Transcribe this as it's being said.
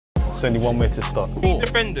It's only one way to start. The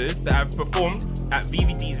defenders that have performed at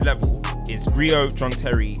VVD's level is Rio, John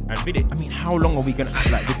Terry, and Vidic. I mean, how long are we going to act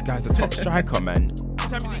like this guy's a top striker, man?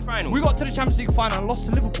 Champions League final. We got to the Champions League final and lost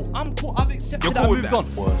to Liverpool. I'm cool. I've accepted that. I moved on.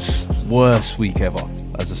 Worst week ever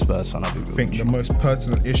as a Spurs fan. I think the most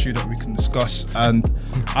pertinent issue that we can discuss, and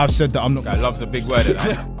I've said that I'm not. Guy loves a big word at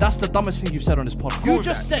that. That's the dumbest thing you've said on this pod. Cool You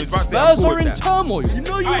just that. said Spurs are in turmoil. You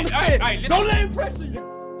know you want to say it. Listen. Don't let him press you.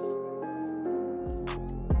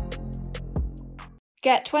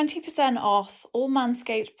 Get 20% off all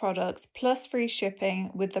Manscaped products plus free shipping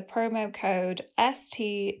with the promo code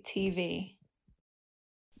STTV.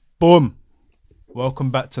 Boom. Welcome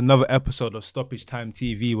back to another episode of Stoppage Time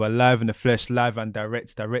TV. We're live in the flesh, live and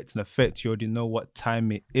direct in effect. You already know what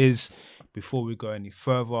time it is. Before we go any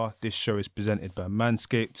further, this show is presented by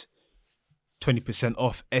Manscaped. 20%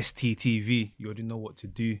 off STTV. You already know what to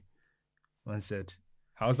do. Man said,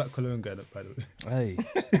 how's that cologne going up, by the way? Hey,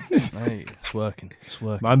 it's working.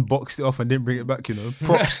 Man boxed it off and didn't bring it back, you know.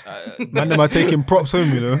 Props. Man, am I taking props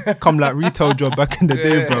home, you know? Come like retail job back in the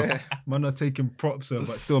day, bro. Man, are taking props home,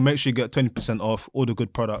 but still make sure you get 20% off all the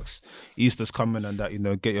good products. Easter's coming and that, you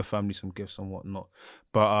know, get your family some gifts and whatnot.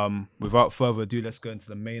 But without further ado, let's go into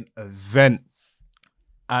the main event.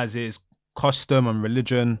 As is custom and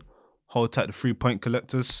religion, hold tight the 3-point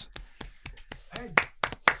collectors.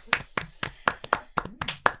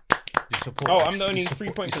 I'm the only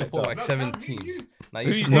 3-point collector. Like 7 teams.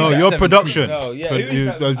 No, your production. No, yeah.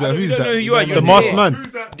 Who's that? Who you are. The masked man.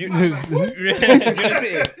 Do you know it?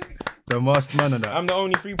 The masked man and that. I'm the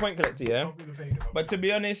only 3-point collector, yeah. But to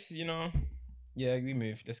be honest, you know, yeah, we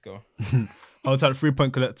move. Let's go. Hold tight the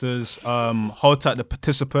 3-point collectors. Hold tight the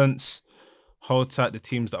participants. Hold tight the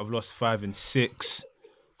teams that have lost 5 and 6.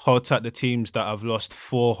 Hold tight the teams that have lost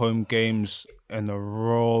 4 home games in a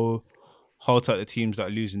row. Hold tight the teams that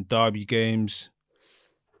are losing derby games.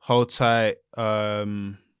 Hold tight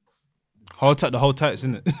the hold tights,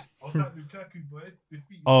 isn't it?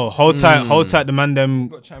 Oh, hold tight the man them.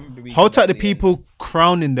 Hold tight the people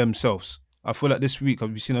crowning themselves. I feel like this week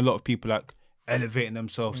I've seen a lot of people like elevating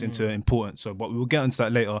themselves into importance. So, but we will get into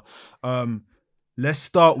that later. Let's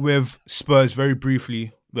start with Spurs very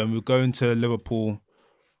briefly. Then we'll go into Liverpool,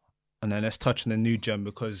 and then let's touch on the new gem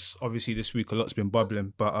because obviously this week a lot's been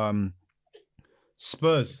bubbling. But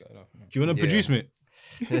Spurs, do you want to produce me?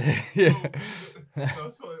 Yeah.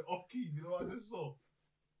 I saw it off key. You know what I just saw?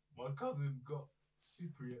 My cousin got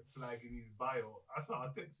Cypriot flag in his bio. I saw. I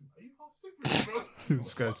texted him, "Are you half Cypriot, bro?"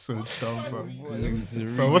 This guy's so dumb, bro.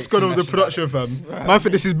 Bro, what's going on with the production, fam? Man, for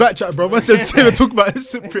this is back chat, bro. Man said to talk about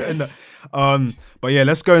Cypriot and that. But yeah,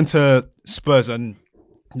 let's go into Spurs, and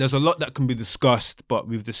there's a lot that can be discussed, but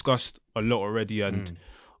we've discussed a lot already, and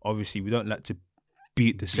obviously we don't like to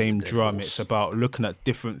beat the same drum. It's about looking at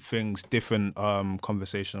different things, different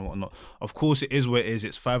conversation and whatnot. Of course, it is what it is.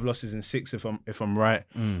 It's 5 losses in 6, if I'm right.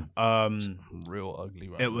 Real ugly.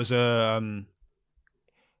 Right it now. Was I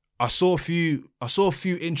saw a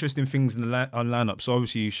few interesting things in the on lineup. So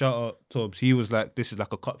obviously, shout out Tobbs. He was like, "This is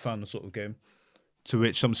like a cup final sort of game," to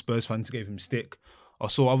which some Spurs fans gave him stick. I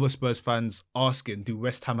saw other Spurs fans asking, "Do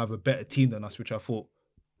West Ham have a better team than us?" Which I thought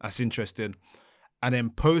that's interesting. And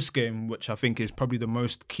then post-game, which I think is probably the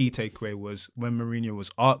most key takeaway, was when Mourinho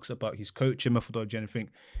was asked about his coaching methodology and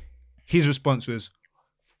everything, his response was,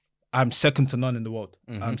 "I'm second to none in the world.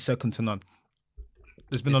 I'm second to none."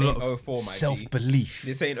 There's been a lot of self-belief.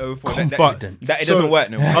 This ain't 04. Confidence. That it doesn't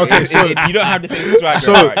work no more. Okay, so you don't have the same swagger.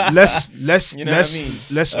 So You know what I mean?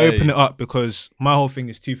 let's open it up, because my whole thing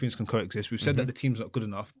is 2 things can coexist. We've said that the team's not good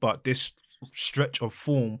enough, but this stretch of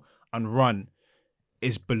form and run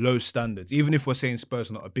is below standards. Even if we're saying Spurs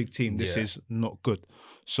are not a big team, this is not good.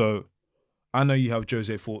 So I know you have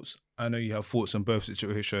Jose thoughts. I know you have thoughts on both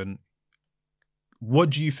situations. What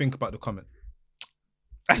do you think about the comment?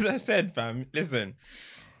 As I said, fam, listen,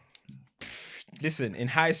 in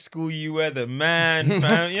high school you were the man,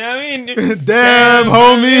 fam. You know what I mean? Damn,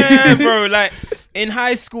 homie. Yeah, bro. Like, in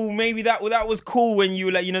high school, maybe that was cool when you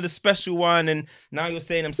were like, you know, the special one, and now you're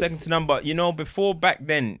saying I'm second to none. But, you know, before, back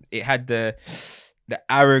then, it had the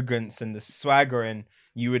arrogance and the swagger, and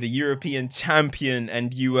you were the European champion,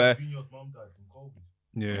 and you were...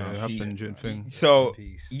 Yeah, it happened during thing. So,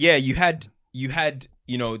 yeah, you had, you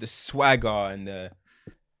know, the swagger and the...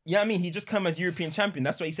 Yeah, I mean, he just come as European champion.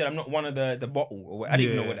 That's why he said, "I'm not one of the bottle." Or I don't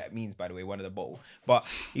even know what that means, by the way, one of the bottle. But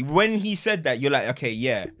when he said that, you're like, okay,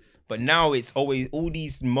 yeah. But now it's always all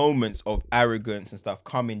these moments of arrogance and stuff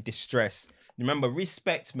come in distress. Remember,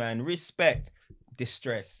 respect, man. Respect,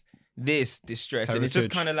 distress. This, distress. Heritage. And it's just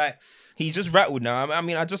kind of like, he's just rattled now. I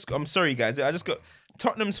mean, I'm sorry, guys. I just got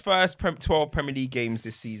Tottenham's first 12 Premier League games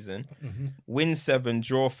this season, win 7,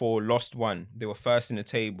 draw 4, lost 1. They were first in the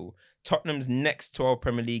table. Tottenham's next 12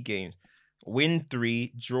 Premier League games, win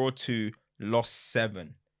 3, draw 2, lost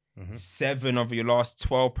 7. 7 of your last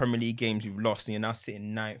 12 Premier League games you've lost, and you're now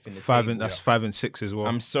sitting 9th in the table. That's 5 and 6 as well.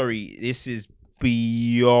 I'm sorry, this is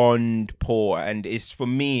beyond poor, and it's for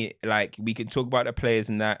me, like, we can talk about the players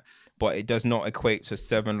and that, but it does not equate to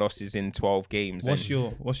 7 losses in 12 games. What's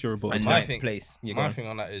your rebuttal? and My ninth thing- place? Yeah, go My on. thing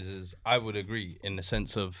on that is I would agree in the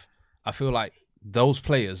sense of I feel like those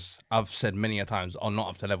players, I've said many a times, are not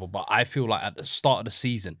up to level. But I feel like at the start of the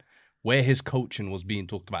season, where his coaching was being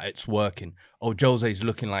talked about, it's working. Oh, Jose's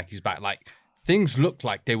looking like he's back. Like, things looked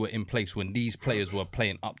like they were in place when these players were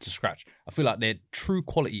playing up to scratch. I feel like their true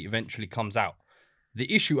quality eventually comes out.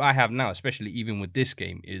 The issue I have now, especially even with this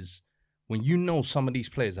game, is when you know some of these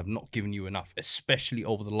players have not given you enough, especially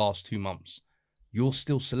over the last 2 months, you're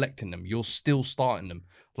still selecting them. You're still starting them.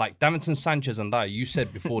 Like Davinson Sanchez and I, you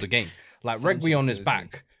said before the game, like Reguilon is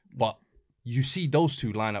back, but you see those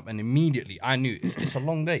two line up and immediately I knew it's a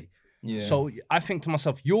long day. Yeah. So I think to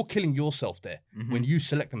myself, you're killing yourself there when you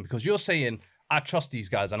select them, because you're saying, I trust these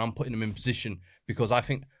guys and I'm putting them in position because I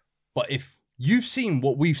think, but if you've seen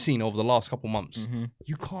what we've seen over the last couple months,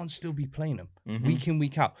 you can't still be playing them week in,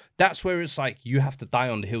 week out. That's where it's like you have to die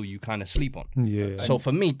on the hill you kind of sleep on. Yeah. So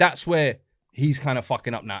for me, that's where he's kind of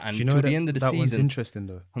fucking up now. And Do you know to that, the end of the that one's season, interesting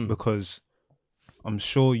though, because I'm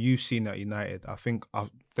sure you've seen that United. I think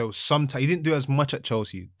there was some time he didn't do as much at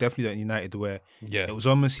Chelsea. Definitely at United, where yeah, it was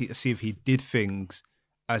almost as if he did things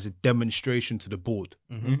as a demonstration to the board.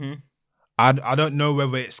 I don't know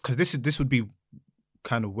whether it's because this would be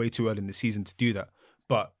kind of way too early in the season to do that.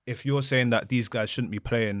 But if you're saying that these guys shouldn't be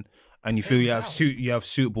playing, and you feel you have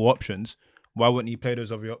suitable options, why wouldn't he play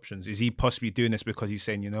those other options? Is he possibly doing this because he's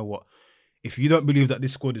saying, you know what? If you don't believe that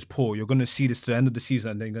this squad is poor, you're going to see this to the end of the season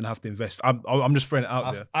and then you're going to have to invest. I'm just throwing it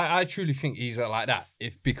out there. I truly think he's like that.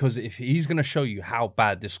 Because if he's going to show you how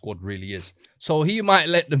bad this squad really is. So he might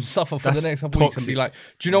let them suffer for That's the next couple weeks and be toxic.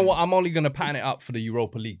 like, do you know what? I'm only going to pattern it up for the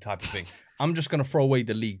Europa League type of thing. I'm just going to throw away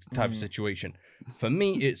the league type of situation. For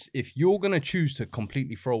me, it's if you're going to choose to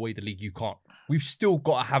completely throw away the league, you can't. We've still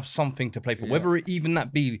got to have something to play for. Whether it even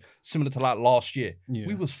that be similar to like last year. Yeah.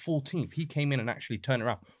 We was 14th. He came in and actually turned it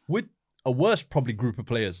around with a worse probably group of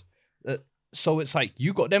players. So it's like,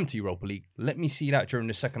 you got them to Europa League. Let me see that during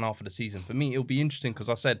the second half of the season. For me, it'll be interesting because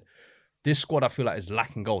I said, this squad I feel like is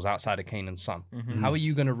lacking goals outside of Kane and Son. How are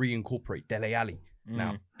you going to reincorporate Dele Alli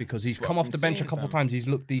now? Because he's come off the bench a couple times. He's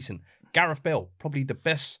looked decent. Gareth Bale, probably the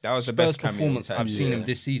best That was the Spurs best cameo performance he's had, I've seen yeah. him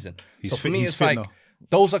this season. He's So for fit- me, he's it's fit like, now.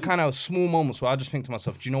 those are kind of small moments where I just think to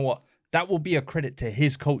myself, do you know what? That will be a credit to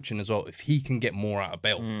his coaching as well if he can get more out of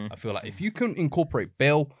Bale. I feel like if you can incorporate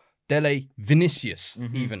Bale, Dele, Vinicius,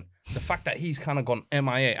 even the fact that he's kind of gone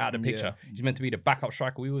MIA out of the picture, he's meant to be the backup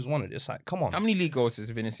striker we always wanted. It's like, come on. How many league goals has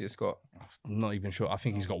Vinicius got? I'm not even sure. I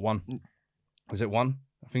think he's got one. Is it one?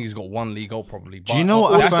 I think he's got one league goal probably. Do you know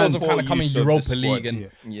what all I the find- goals have kind of come in Use of the Europa squad. League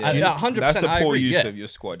and Yeah, 100%. that's a I poor agree, use yeah. of your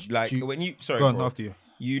squad. Like Do you- when you sorry, Go on bro, after you.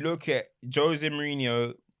 you look at Jose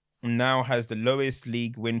Mourinho now has the lowest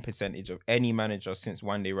league win percentage of any manager since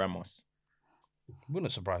Juande Ramos.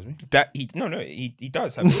 Wouldn't surprise me. That he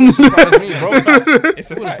does have. Surprise me, bro.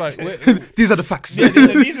 It's a Wouldn't fact. surprise me. These are the facts. Yeah,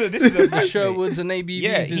 this is a The fact, mate. Sherwoods and ABBs,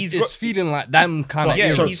 Yeah, it's got- feeling like them kind of Yeah,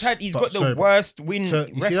 era. he's But got the sorry, but- worst win So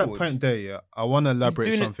record. you see that point there, yeah? I want to elaborate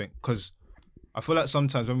doing it- something because I feel like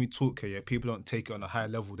sometimes when we talk here, yeah, people don't take it on a high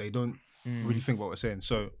level. They don't really think what we're saying.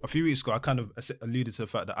 So a few weeks ago, I kind of alluded to the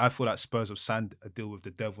fact that I feel like Spurs have signed a deal with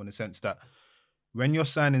the devil in the sense that when you're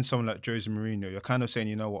signing someone like Jose Mourinho, you're kind of saying,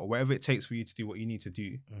 you know what, whatever it takes for you to do what you need to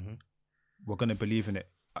do, we're going to believe in it.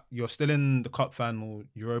 You're still in the cup final.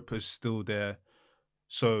 Europa's still there.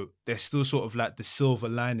 So there's still sort of like the silver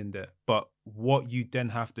lining there. But what you then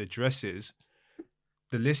have to address is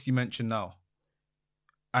the list you mentioned now.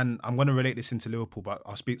 And I'm going to relate this into Liverpool, but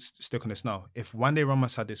I'll stick on this now. If Juande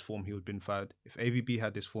Ramos had this form, he would have been fired. If AVB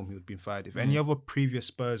had this form, he would have been fired. If any other previous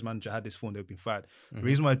Spurs manager had this form, they would have been fired. The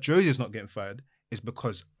reason why Jose is not getting fired is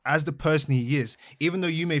because as the person he is, even though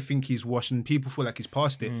you may think he's washed and people feel like he's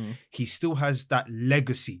past it, he still has that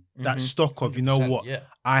legacy, that stock of, you know 100%, what, yeah.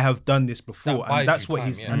 I have done this before. That buys And that's you what time,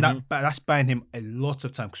 he's, yeah. and that's buying him a lot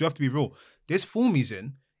of time. Because you have to be real. This form he's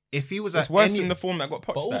in, if he was It's at worse any, than the form that got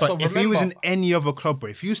Poch. But also- but if he was in remember- any other club, bro,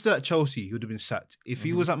 if he was still at Chelsea, he would have been sacked. If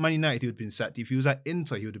he was at Man United, he would have been sacked. If he was at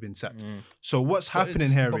Inter, he would have been sacked. So what's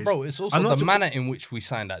happening here is, bro, it's also I'm the not manner in which we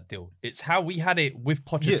signed that deal. It's how we had it with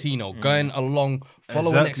Pochettino going along,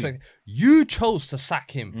 following Exactly. expect. You chose to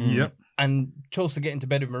sack him, Yep. and chose to get into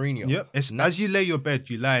bed with Mourinho. Yep. It's Now- as you lay your bed,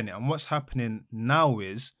 you lie in it. And what's happening now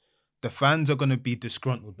is The fans are going to be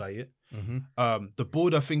disgruntled by it. Mm-hmm. The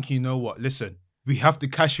board are thinking, you know what? Listen, we have to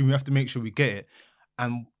cash in. We have to make sure we get it.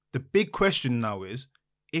 And the big question now is,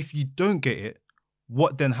 if you don't get it,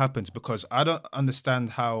 what then happens? Because I don't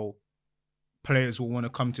understand how players will want to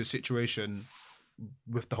come to a situation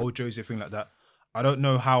with the whole Jose thing like that. I don't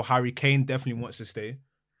know how Harry Kane definitely wants to stay.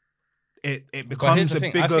 It But here's becomes the a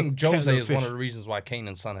thing. bigger I think Jose kettle is one fish. of the reasons why Kane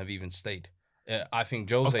and Son have even stayed. I think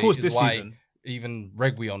Jose Of course, is this why season. even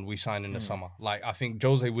Reguilon we signed in the summer. Like, I think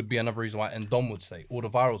Jose would be another reason why, and Dom would stay, or the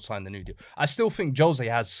Viral signed the new deal. I still think Jose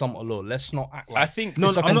has some allure. Let's not act like I think No,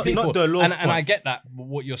 it's a I'm not- complete not fraud. the allure and part. I get that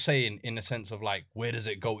what you're saying in the sense of like, where does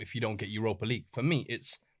it go if you don't get Europa League? For me,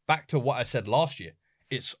 it's back to what I said last year.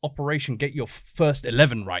 It's Operation Get Your First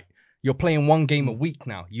 11 right. You're playing one game a week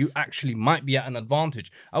now. You actually might be at an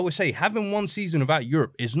advantage. I would say having one season without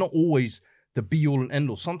Europe is not always the be all and end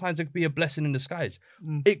all. Sometimes it could be a blessing in disguise.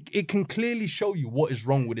 It can clearly show you what is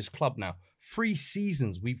wrong with this club now. 3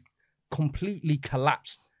 seasons, we've completely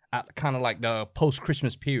collapsed at kind of like the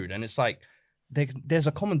post-Christmas period. And it's like, there's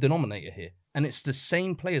a common denominator here. And it's the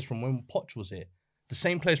same players from when Poch was here. The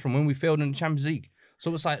same players from when we failed in the Champions League.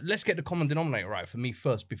 So it's like, let's get the common denominator right for me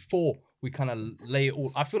first before we kind of lay it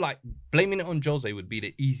all. I feel like blaming it on Jose would be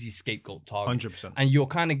the easy scapegoat target. 100%. And you're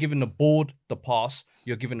kind of giving the board the pass.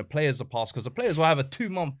 You're giving the players the pass because the players will have a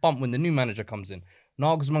 2-month bump when the new manager comes in.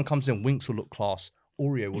 Nagelsmann comes in, Winks will look class.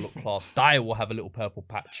 Aurier will look class. Dyer will have a little purple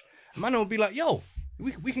patch. Man will be like, yo,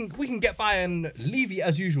 we can get by, and Levy,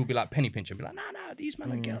 as usual, will be like penny pincher. Be like, nah, these men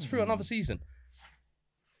will get us through another season.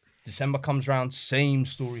 December comes around, same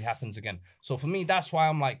story happens again. So for me, that's why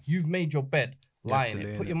I'm like, you've made your bed, lie in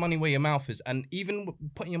it. Put your money where your mouth is. And even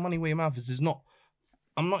putting your money where your mouth is not,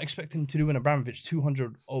 I'm not expecting to do an Abramovich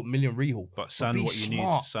 200 million rehaul. But sign be what you need.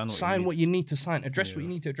 smart. Sign what you need to sign. Address what you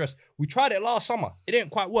need to address. We tried it last summer. It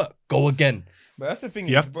didn't quite work. Go again. But that's the thing.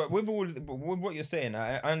 You Is, have but with what you're saying,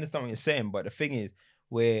 I understand what you're saying. But the thing is,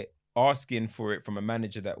 we're asking for it from a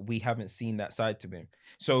manager that we haven't seen that side to him.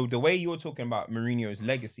 So the way you're talking about Mourinho's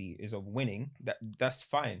legacy is of winning. That's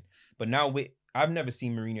fine. But now I've never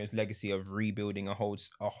seen Mourinho's legacy of rebuilding a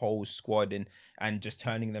whole squad and just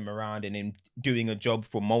turning them around and then doing a job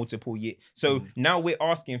for multiple years. So now we're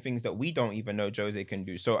asking things that we don't even know Jose can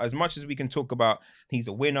do. So as much as we can talk about he's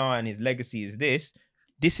a winner and his legacy is this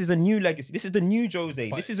is a new legacy. This is the new Jose.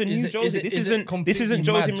 But this is a new Jose. This isn't completely Jose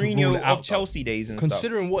mad to rule Mourinho it out, of Chelsea days and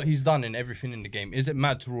Considering what he's done in everything in the game, is it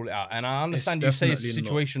mad to rule it out? And I understand you say it's a definitely not.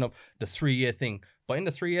 situation of the 3-year thing, but in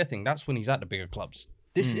the 3-year thing, that's when he's at the bigger clubs.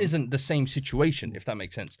 This isn't the same situation, if that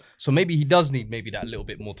makes sense. So maybe he does need that little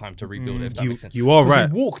bit more time to rebuild, if that makes sense. you are 'Cause right.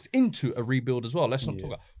 He walked into a rebuild as well. Let's not talk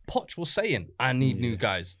about. Poch was saying, "I need new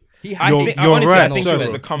guys." He I had You're- think, you're honestly, right. I think So, it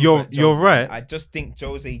was a comfort. you're Jose. right. I just think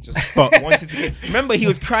Jose just But- wanted to get. Remember, he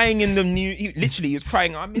was crying in the new. He was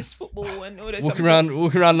crying. I miss football and all that. walking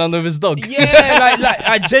around London with his dog. Yeah, like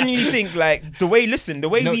I genuinely think like the way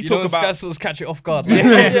we talk about. Scassels catch it off guard. Yeah.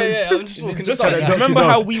 yeah. I'm just walking Just the dog. like, remember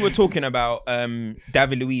how we were talking about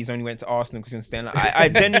David Luiz only went to Arsenal because he was staying. Like, I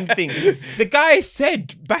genuinely think the guy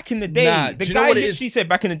said back in the day. Nah, the do you know guy what it literally said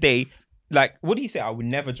back in the day. Like, what did he say? I would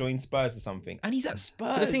never join Spurs or something. And he's at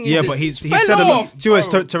Spurs. the thing Yeah, is, but he fell said a lot. off,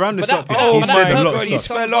 To round this up, But oh he my said a God, lot of he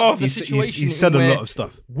stuff. fell off. The He situation said a where lot of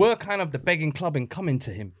stuff. We're kind of the begging club and coming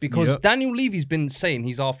to him because Yep. Daniel Levy's been saying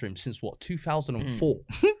he's after him since 2004.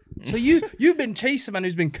 So you've been chasing a man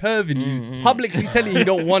who's been curving you, publicly telling you he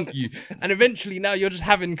don't want you, and eventually now you're just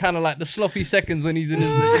having kind of like the sloppy seconds when he's in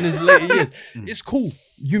his later years. It's cool.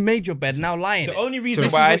 You made your bed, now lie in The it. only reason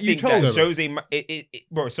This is why I what you think that chose. Jose,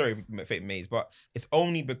 bro, sorry, Fake Maze, but it's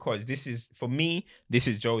only because this is for me. This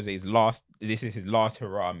is Jose's last. This is his last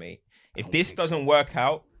hurrah, mate. If this doesn't work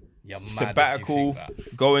out, You're mad if you sabbatical, think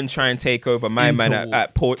that. go and try and take over my man Inter will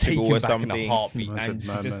at Portugal take or him back in a something, heartbeat. I said and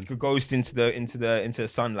mad just man. ghost into the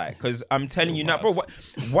sunlight. Because I'm telling you now, bro,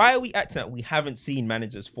 why are we acting like we haven't seen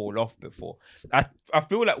managers fall off before? I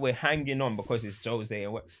feel like we're hanging on because it's Jose.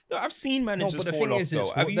 And no, I've seen No, managers but the fall thing off is,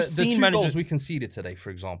 though. Have you the seen 2 managers? goals we conceded today,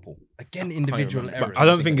 for example, again, individual remember. errors. I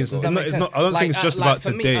don't think it's. Does It's that not. make It's sense? not. I don't think it's just about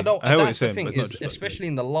for me, today. I don't. I hear what you're That's the saying, thing but it's not is, just about especially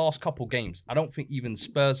in the last couple games, I don't think even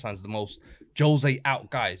Spurs fans, the most Jose out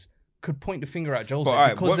guys, could point the finger at Jose But,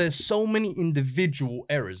 alright, because what- there's so many individual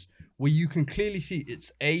errors where you can clearly see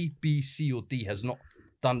it's A, B, C, or D has not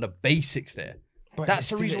done the basics there. But That's it's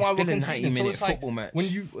the still- reason it's why we're still a conceding. So 90-minute it's like football match.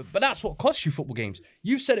 when but that's what costs you football games.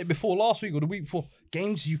 You've said it before last week or the week before.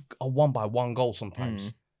 Games you are won by 1 goal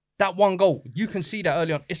sometimes. That 1 goal, you can see that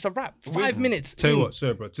early on. It's a wrap. 5 minutes. Tell you in. what,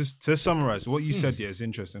 sorry, bro. To summarize, what you said here is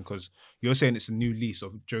interesting because you're saying it's a new lease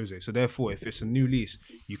of Jose. So therefore, if it's a new lease,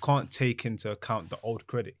 you can't take into account the old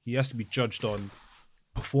credit. He has to be judged on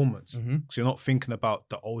performance. Mm-hmm. So you're not thinking about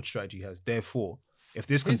the old strategy he has. Therefore, if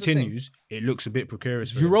this Here's the thing. continues, it looks a bit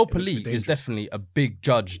precarious. For him. Europa It looks a bit League is dangerous. definitely a big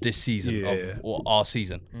judge this season Yeah. or our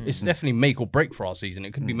season. It's definitely make or break for our season.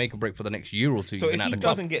 It could be make or break for the next year or two. So even if at he the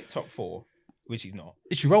club. doesn't get top 4, which he's not,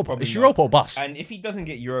 It's Europa. Probably It's not. Europa or bust. and if he doesn't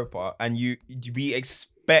get Europa, and we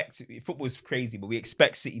expect football's crazy, but we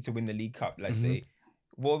expect City to win the League Cup. Let's say,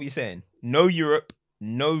 what are we saying? No Europe,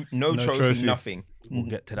 no trophy, trophy. nothing. We'll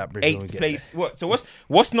get to that bridge when we 8th get place. What? So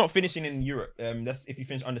what's not finishing in Europe? That's if you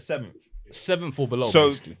finish under 7th. there. 7th or below. So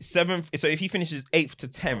basically. 7th. So if he finishes 8th to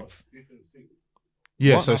 10th.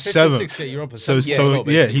 Yeah, What? so No, 5th to 6th 7th. get Europa, So 7th get so below, yeah,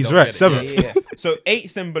 basically. he's Don't right. get it. 7th. Yeah. So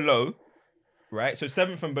 8th and below, right? So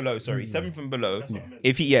 7th and below. Sorry, 7th and below.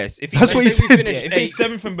 If he That's what he Let's say we said. finish Yeah, if he's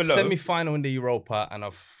 7th and below, semi-final in the Europa and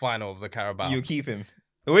a final of the Carabao. you keep him.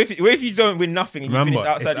 What if you don't win nothing and you Remember, finish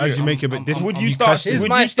outside it's as you Europe? make it, but this Would you you start? clash it. Here's Would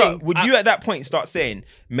my you start? thing. Would you at that point start saying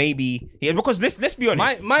maybe? Yeah, because let's be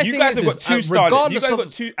honest. My you thing guys is, have got two is, stars. You regardless guys of-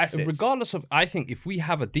 got two assets. Regardless of, I think if we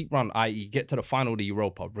have a deep run, i.e., get to the final of the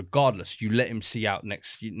Europa, regardless, you let him see out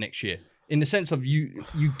next year. In the sense of you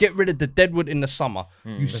get rid of the deadwood in the summer.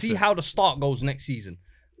 You see how the start goes next season.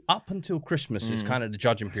 Up until Christmas is kind of the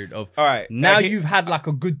judging period of. All right. Now Like, you've had like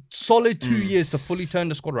a good solid 2 years to fully turn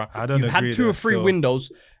the squad around. I don't You've had agree 2 or there 3 still.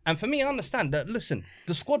 windows. And for me, I understand that. Listen,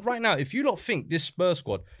 the squad right now, if you lot think this Spurs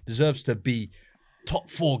squad deserves to be top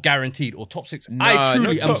 4 guaranteed or top 6, Nah, I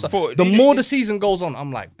truly not am. top So, 4. the You- more the season goes on,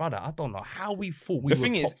 I'm like, brother, I don't know how we thought we The were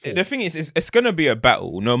thing top is, 4. the thing is, it's gonna be a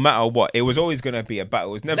battle, no matter what. It was always gonna be a battle.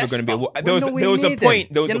 It was never gonna be. Leicester, There was we're there was nowhere a near point.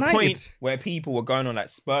 them. There was a United. point where people were going on like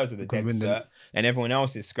Spurs with the dead win the- cert, and everyone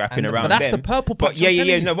else is scrapping And- around. but that's them. the purple But patch, yeah, I'm yeah, telling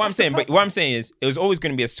yeah. you. No, what I'm That's the saying, but what I'm saying is, it was always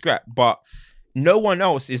gonna be a scrap. But no one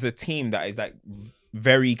else is a team that is like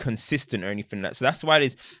very consistent or anything like that. So that's why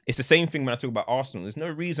it's the same thing when I talk about Arsenal. There's no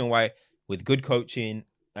reason why with good coaching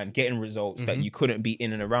and getting results that you couldn't be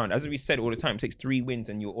in and around. As we said all the time, it takes 3 wins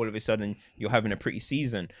and you're all of a sudden you're having a pretty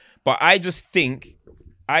season. But I just think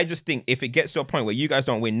if it gets to a point where you guys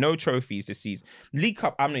don't win no trophies this season, League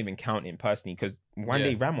Cup, I'm not even counting personally because one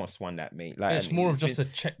day Ramos won that, mate. Like, it's more of just a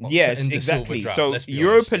check box. yes, in the exactly. silver draft, So let's be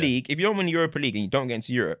Europa honest, yeah. League, if you don't win Europa League and you don't get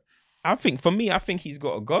into Europe, I think he's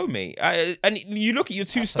got to go, mate. And you look at your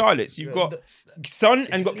 2 starlets. You've got Son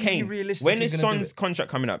and got Is he Kane. realistically When is gonna do Son's it? contract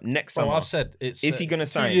coming up next Bro, summer? I've said it's. Is he gonna 2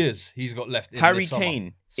 sign? years he's got left. In Harry this summer.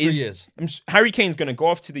 Kane 3 is years. Harry Kane's gonna go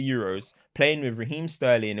off to the Euros, playing with Raheem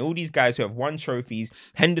Sterling, all these guys who have won trophies.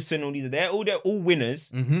 Henderson, all these, they're all winners,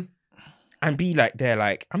 Mm-hmm. and be like, they're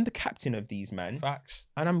like, I'm the captain of these, man, Facts.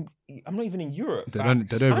 and I'm not even in Europe. They don't I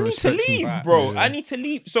even need to respect leave, him. bro. Yeah. I need to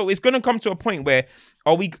leave. So it's gonna come to a point where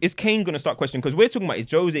is Kane gonna start questioning? Because we're talking about, is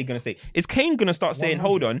Jose gonna say? Is Kane gonna start saying,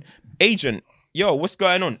 hold on, agent? Yo, what's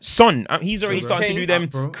going on? Son, he's already starting to Kane, do them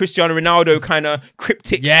bro. Cristiano Ronaldo kind of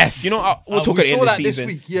cryptic. Yes. You know, we'll talk we at the end saw of the that season.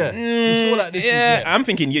 this week. Yeah, we saw that this yeah, week. I'm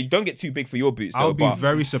thinking you don't get too big for your boots. Though, I'll be but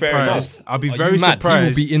very fair enough. surprised. I'll be Are very you mad?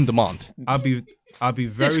 surprised. He will be in demand. I'll be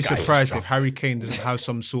very This guy is surprised drunk. if Harry Kane doesn't have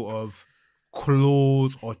some sort of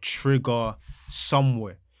clause or trigger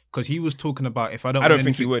somewhere. Because he was talking about if I don't I don't win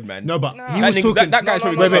think he anything- would, man. No, but he That was nigga- talking. that guy's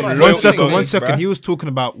No, probably no, got no, some no, loyal no. One goals, second. bruh. He was talking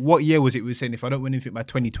about what year was it? He was saying if I don't win anything by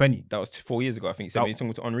 2020. That was 4 years ago, I think. He said when he was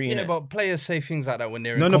talking to Henri. Yeah, innit? but players say things like that when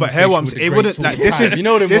they're No, in no, but here conversation what I'm with saying, the it greats wouldn't all like the this time. is you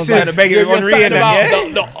know them this ones is like, Trying to beg you're Henri saying and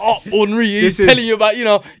them, about Henri This is telling is- you about,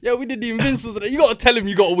 yeah, we did the Invincibles. You got to tell him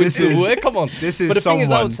you got to win This silverware. is- Come on. this is but the thing is, I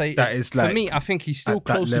someone would say that is, is like for me, I think he's still at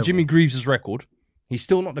that close to level. Jimmy Greaves' record. He's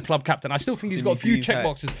still not the club captain. I still think he's got a few Greaves, check right.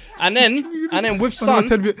 boxes. And then with gonna Son,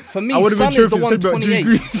 tell you- for me, I would've been Son is the tripping if you said about Jimmy 128.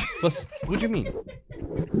 Greaves. But what do you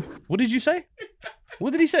mean? What did you say?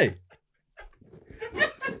 What did he say?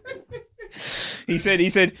 He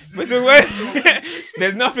said, but so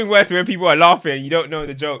there's nothing worse than when people are laughing and you don't know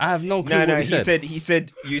the joke. I have no clue No, what he said. he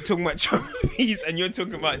said, you're talking about trophies and you're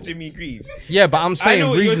talking about Jimmy Greaves. Yeah, but I'm saying know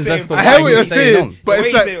what you're reasons saying, as to but why I hear what he's you're staying saying, on. but The it's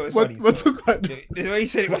way he said it like was what funny we're still. talking about. The way he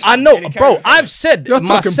said it was I know, in the bro. camera. I've said You're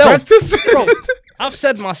talking myself, practice. bro. I've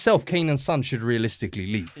said myself, Kane and Son should realistically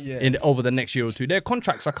leave Yeah. over the next year or two. Their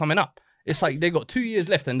contracts are coming up. It's like they got 2 years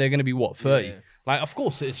left and they're going to be what 30. Yeah. Like, of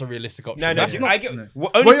course, it's a realistic option. No, That's not, I get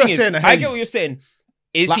What only you're thing saying, is, I I hear get you. what you're saying.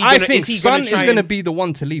 Is like, he I gonna, think is he Son gonna is try going to and- be the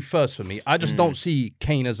one to leave first for me. I just don't see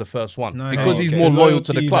Kane as the first one No, because no, he's okay. more The loyal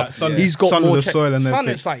to the loyalty club. that Son- He's got Son of more. the soil and Son,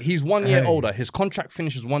 everything. it's like he's 1 year Hey. older. His contract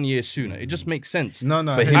finishes 1 year sooner. It just makes sense. No,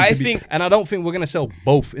 no, for him I to be- think- and I don't think we're going to sell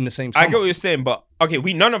both in the same summer. I get what you're saying, but okay,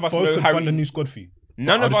 none of us Both know could fund a Harry. new squad for you.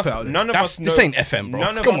 None I'll of just us. put it out there. None of That's- us know. this ain't FM, bro.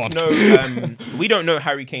 None of Come us on. know. We don't know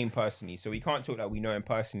Harry Kane personally, so we can't talk that we know him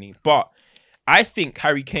personally. But I think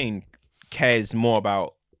Harry Kane cares more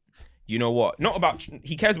about. You know what? Not about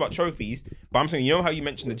he cares about trophies, but I'm saying, you know how you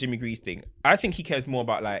mentioned the Jimmy Greaves thing. I think he cares more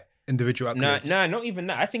about like individual accolades. Nah, not even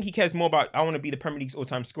that. I think he cares more about I want to be the Premier League's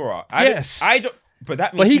all-time scorer. Yes. I don't. But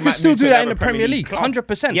that means But he might could still move to do that in another the Premier League, club.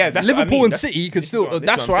 100%. Yeah, that's what I Liverpool mean. and That's- City could this still. is what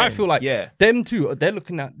That's I'm where I saying. feel like Yeah. them two. They're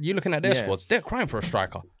looking at you're looking at their Yeah. squads. They're crying for a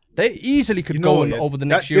striker. They easily could You go know on what, over the that-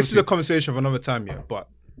 next year. This or is a two. conversation for another time, yeah. But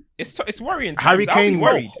It's worrying. Harry times. I'll be Kane,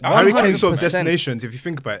 worried. Harry Kane 100%. sort of destinations. If you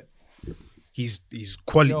think about it, he's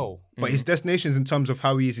quality, Yo. but his destinations in terms of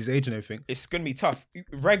how he is, his age and everything. It's gonna be tough.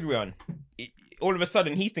 Reguilon, all of a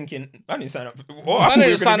sudden he's thinking, I didn't sign up. I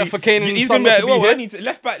didn't sign up for Kane and He's Son gonna not be to like, be I here." need to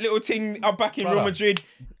left back little thing up back in Real Brother. Madrid.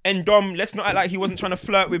 And Dom, let's not act like he wasn't trying to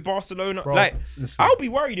flirt with Barcelona. Bro, like, listen. I'll be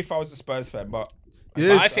worried if I was a Spurs fan, but But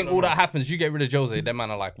I think all that happens. You get rid of Jose, them man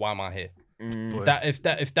are like, why am I here? Boy.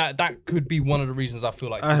 That could be one of the reasons I feel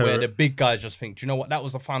like I heard where it. the big guys just think, do you know what? That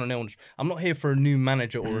was the final nail. I'm not here for a new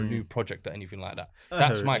manager or a new project or anything like that.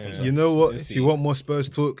 That's my concern, You know what? We'll If see. you want more Spurs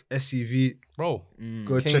talk, SCV, bro.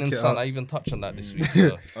 go Kane check and it Son, I out. even touched on that this week.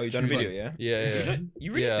 So. oh, you done a video, yeah? Yeah.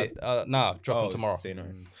 You released Yeah, it? nah, dropping Oh, tomorrow. say no.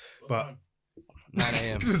 But 9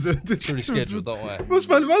 a.m. Truly scheduled, don't worry. What's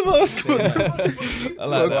my what's I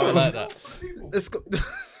like that. I like that. Let's go.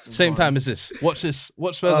 Same time as this. Watch this.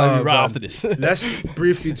 Watch Spurs right man. after this. Let's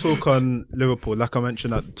briefly talk on Liverpool. Like I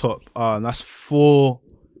mentioned at the top, that's 4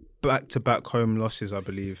 back-to-back home losses, I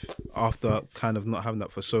believe, after kind of not having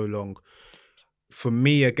that for so long. For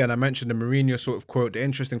me, again, I mentioned the Mourinho sort of quote. The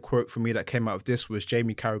interesting quote for me that came out of this was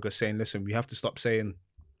Jamie Carragher saying, listen, we have to stop saying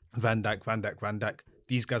Van Dijk.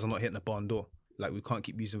 These guys are not hitting the barn door. Like, we can't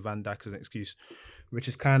keep using Van Dijk as an excuse. Which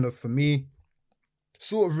is kind of, for me,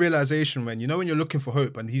 sort of realization when you're looking for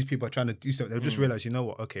hope and these people are trying to do something, they'll just realize, you know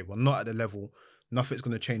what, okay, we're not at the level, nothing's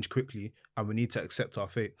going to change quickly, and we need to accept our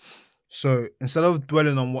fate. So instead of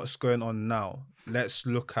dwelling on what's going on now, let's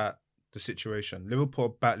look at the situation. Liverpool are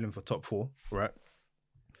battling for top 4, right?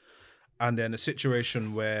 And then a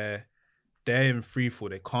situation where they're in free fall,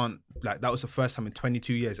 they can't, like, that was the first time in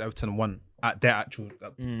 22 years Everton won at their actual,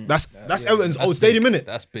 that's Everton's old stadium, innit?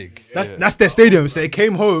 That's big. That's their stadium. So they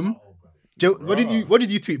came home. Joe, what did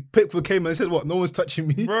you tweet? Pickford came and said, "What? No one's touching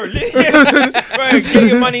me." Bro, bro, get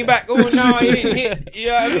your money back. Oh, no, I ain't hit. You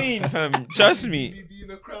know what I mean, fam? Trust me. DVD in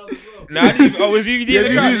the crowd as well. Nah, I was VVD Yeah,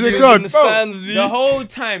 in the VVD in the crowd. crowd. In the Bro, stands, the whole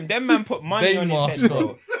time, them man put money on his Mask, head,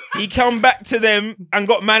 bro. He come back to them and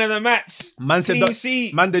got man of the match. Man said Clean that.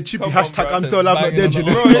 sheet. Man, the chippy Come on, hashtag. bro. I'm still alive, not dead. You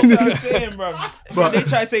Banging know. on Bro, that's what I'm saying, bro. But they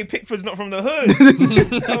try to say Pickford's not from the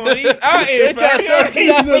hood. Come on, he's out here, bro.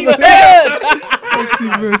 He's there.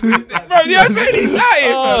 Bro, you know what I'm saying? He's out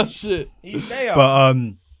here, Oh fam. shit. He's there. But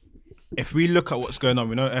if we look at what's going on,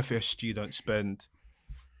 we know FSG don't spend.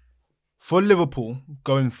 For Liverpool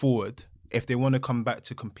going forward, if they want to come back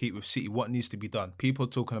to compete with City, what needs to be done? People are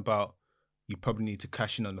talking about you probably need to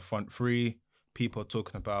cash in on the front three. People are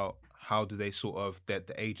talking about how do they sort of the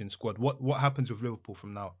aging squad. What happens with Liverpool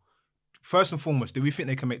from now? First and foremost, do we think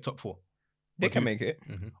they can make top 4? They can make it.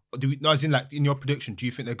 Or do we? No, as in like in your prediction, do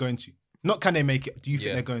you think they're going to? Not can they make it? Do you think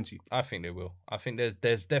Yeah. they're going to? I think they will. I think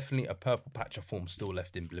there's definitely a purple patch of form still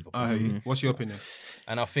left in Liverpool. I hear you. What's your opinion?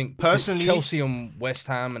 And I think Personally- Chelsea and West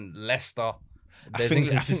Ham and Leicester, I there's think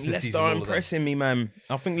inconsistencies in Leicester all are of them. impressing me, man.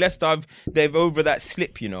 I think Leicester, they've over that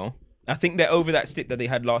slip, you know. I think they're over that slip that they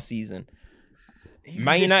had last season.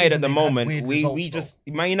 Man this United season at the they've had moment, weird we results, just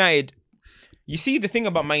Man United. You see, the thing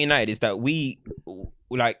about Man United is that we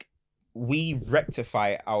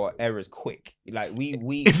rectify our errors quick. Like we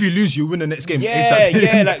If you lose, you win the next game. yeah,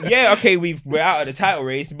 ASAP. yeah, okay, we're out of the title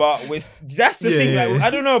race, but that's the Yeah, thing. yeah, Like yeah. I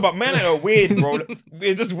don't know, but Man United are weird, bro.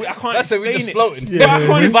 We're just I can't That's it. explain We're just it. floating. But I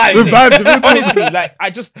can't explain We're it. vibes. Honestly, like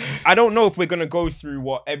I don't know if we're gonna go through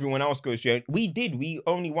what everyone else goes through. We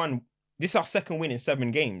only won. This is our second win in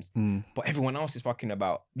 7 games, but everyone else is fucking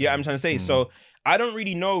about. Yeah, I'm trying to say. So I don't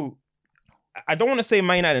really know. I don't want to say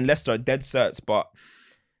Man United and Leicester are dead certs, but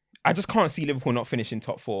I just can't see Liverpool not finishing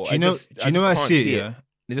top 4. Do you know? I see it? Yeah.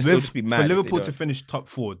 They'll just be mad for if they Liverpool to don't. finish top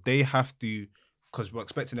 4, they have to, because we're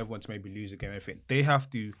expecting everyone to maybe lose a game. Everything they have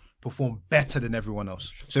to perform better than everyone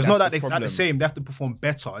else. So it's not that the they're problem. the same. They have to perform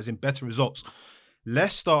better, as in better results.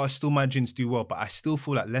 Leicester are still managing to do well, but I still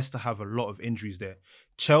feel like Leicester have a lot of injuries there.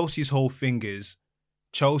 Chelsea's whole thing is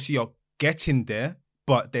Chelsea are getting there,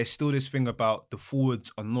 but there's still this thing about the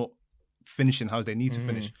forwards are not finishing how they need to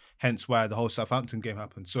finish. Hence why the whole Southampton game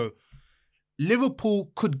happened. So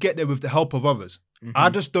Liverpool could get there with the help of others.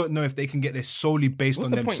 I just don't know if they can get there solely based What's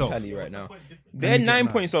on the point themselves. tally right now? Point difference. They're Let me get 9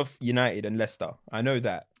 mine. points off United and Leicester. I know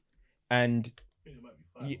that, and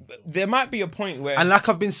there might be a point where And like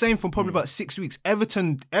I've been saying for probably about 6 weeks,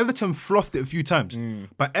 Everton fluffed it a few times,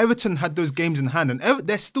 but Everton had those games in hand, and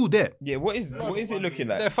they're still there. yeah, what is it looking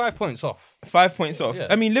like? They're 5 points off. 5 points off. Yeah.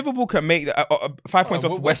 I mean, Liverpool can make 5 points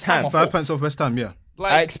off West West Ham Ham. are 5 points off West Ham, yeah.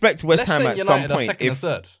 Like, I expect West Leicester Ham at United some are point. second and If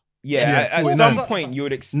third. yeah, at 49. some point you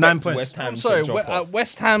would 9 expect points. West Ham I'm sorry, to drop off.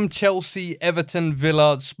 West Ham, Chelsea, Everton,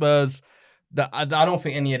 Villa, Spurs. I don't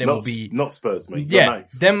think any of them will be. Not Spurs, mate. You're Yeah,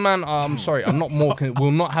 ninth. them man. I'm sorry, I'm not more.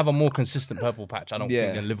 Will not have a more consistent purple patch. I don't Yeah.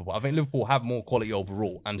 think than Liverpool. I think Liverpool have more quality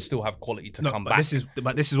overall and still have quality to come but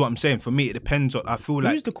back. this is what I'm saying. For me, it depends on. I feel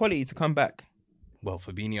like Who's the quality to come back? Well,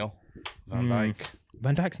 Fabinho, Van Dijk,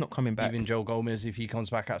 Van Dijk's not coming back. even Joe Gomez, if he comes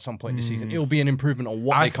back at some point this season, it'll be an improvement on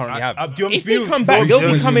what they currently have. If they come back,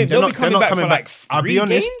 they'll be coming back for like I'll be 3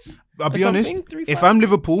 honest. games? I'll be or honest. something? 3, If 5? I'm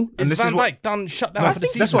Liverpool, and Is this Van is what Dijk done shut down I for the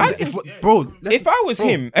think season? that's what. Bro, If I was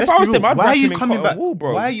him, if let's I be was them, real. I'd Why back are you him in coming quite a back? wall,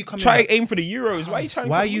 bro. Why are you coming Try back? aim for the Euros. Why are you trying?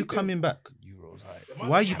 Why are to you come coming back? Euros, right.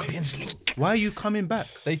 Why are you Champions League. Why are you coming back?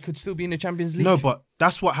 They could still be in the Champions League. No, but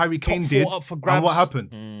that's what Harry Kane four did. up for And grabs. what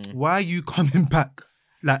happened? Why are you coming back?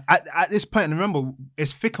 Like at this point, and remember,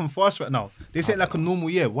 it's thick and fast right now. This ain't like a normal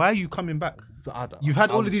year. Why are you coming back? You've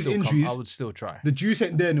had I all would of these still come- injuries. I would still try. The juice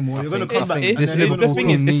ain't there anymore. You're gonna come It's- back. it's- and this then Liverpool Liverpool the thing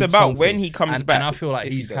team is, it's needs about something. when he comes and, back. And I feel like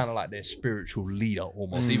if he he's does. kind of like their spiritual leader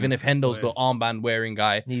almost. Even if Hendo's the armband wearing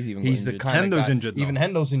guy, He's even he's got the injured. kind of Hendo's guy. injured now. Even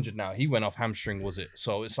Hendo's injured now. He went off hamstring, was it?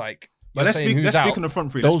 So it's like. But you're let's saying speak. who's Let's out. speak on the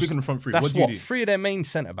front three. Let's Those- speak on the front three. That's What do you do? 3 of their main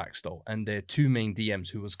centre backs though, and their 2 main DMs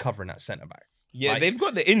who was covering at centre back. Yeah, Like, they've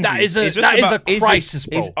got the injuries. That is a It's just about, a crisis,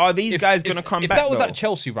 bro. Are these guys gonna come if back? If that was though? at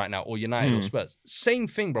Chelsea right now, or United or Spurs, same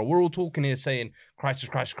thing, bro. We're all talking here saying crisis,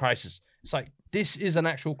 crisis, crisis. It's like this is an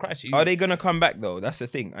actual crisis. Are they gonna come back though? That's the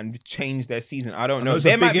thing, and change their season. I don't know. those are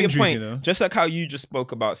There might big be a injuries, point, you know? just like how you just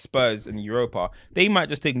spoke about Spurs and Europa. They might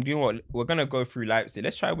just think, you know what, we're gonna go through Leipzig.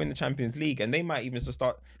 Let's try win the Champions League, and they might even just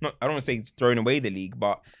start. Not, I don't want to say throwing away the league,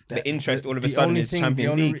 but the interest all of a sudden is Champions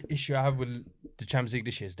The League. only issue I have with the Champions League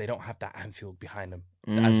this year is they don't have that Anfield behind them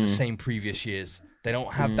as the same previous years. They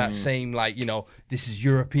don't have that same this is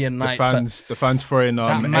European The nights. fans throwing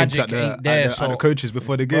that eggs magic at the, ain't there, at the so- coaches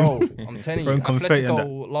before the game. Bro, I'm telling you, Throwing confetti and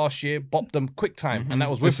Atletico last year bopped them quick time, and that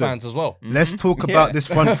was with Listen, fans as well. Let's talk about this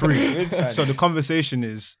front three. With fans. So the conversation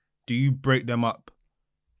is: do you break them up?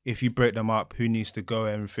 If you break them up, who needs to go?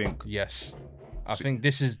 Everything. Yes, I think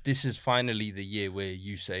this is finally the year where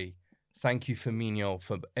you say thank you, Firmino,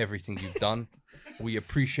 for everything you've done. We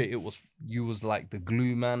appreciate you was like the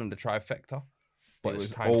glue man and the trifecta, but It it's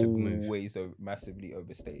was time to move. always massively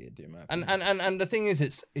overstated, in my And opinion. and the thing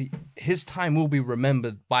is, his time will be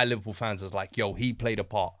remembered by Liverpool fans as like, yo, he played a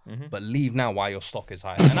part, but leave now while your stock is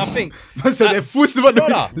high. And I think So they're forced to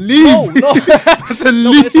no, leave. no. I said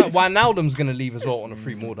No, leave. but it's like Wijnaldum's gonna leave as well on a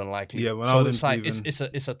free, more than likely. Yeah, so Wijnaldum's it's like leaving.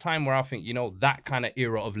 it's a time where I think that kind of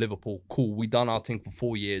era of Liverpool. Cool, we done our thing for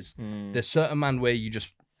 4 years. There's certain man where you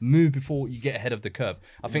just move before you get ahead of the curve.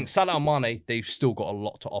 I think Salah and Mane, they've still got a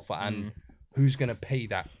lot to offer, and who's gonna pay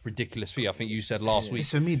that ridiculous fee? I think you said last week. It's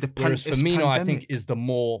for me. Whereas it's Firmino, I pandemic. think, is the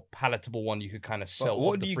more palatable one you could kind of sell. But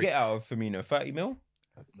what off the do you free. get out of Firmino? 30 mil?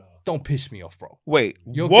 Don't piss me off, bro. Wait,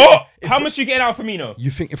 You're what? getting- if- How much you getting out of Firmino?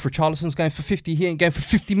 You think if Richarlison's going for 50, he ain't going for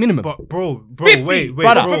 50 minimum? But bro, 50, wait,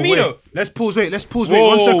 brother. bro, Firmino. wait. Let's pause. Wait, Whoa,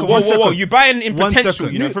 one second. whoa, whoa, whoa. You're buying in 1 potential,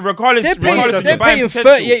 second. you know, for regardless. they're regardless, paying, you're buying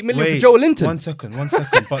potential. 38 million for Joe Linton. 1 second. 1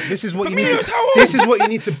 second. But this is what you need. Firmino's how old? This is what you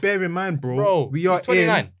need to bear in mind, bro. Bro, we are he's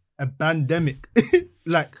 29. in a pandemic.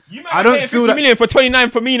 Like, You might I be don't paying feel 50 that. million for 29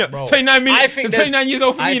 Firmino. Bro, 29 million. I think for there's- 29 years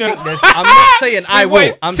old I Firmino. think there's- I'm not saying I Wait,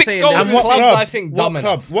 will. I'm 6 saying goals there's in And what clubs club? I think What domino.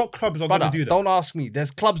 club? What clubs are going Brother, to do that? don't ask me. There's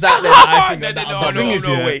clubs out there that I think that No, that'll no, buy is,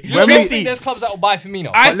 Firmino. yeah, wait. You when don't we- think there's clubs that will buy Firmino?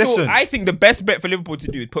 I listen. think the best bet for Liverpool to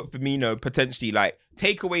do is put Firmino potentially like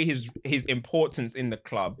take away his importance in the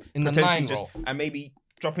club, In the potentially 9 role. and maybe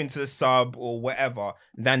drop into the sub or whatever,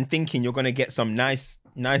 than thinking you're gonna get some nice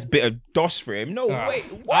bit of dosh for him. No, wait,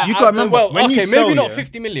 what? You gotta remember, well, when okay, you sell, maybe not yeah?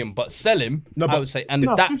 50 million, but sell him. No, I but- would say, and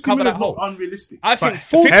No, that 50 cover million that is not hole. unrealistic. I think But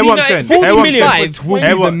 40 Hear what I'm saying. 40 Hear what I'm million saying. for 45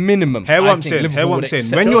 20 is the minimum. Hear what I I'm think saying. Liverpool Hear what I'm would saying.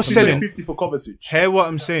 accept When it. you're selling, 50 for Kovacic. hear what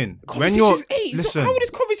I'm saying. When Kovacic you're is 8. listen, How old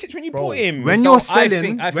is Kovacic when you Bro, bought him? when No, you're I selling,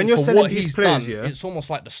 think when for you're selling what these he's players, done, yeah, it's almost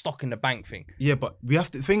like the stock in the bank thing. yeah. But we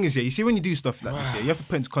have to. The thing is, yeah, you see, when you do stuff like this, yeah, you have to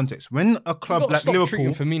put into context. When a club gotta like stop Liverpool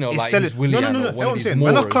treating Firmino is like selling, he's Willian no, or hear one what of I'm these saying.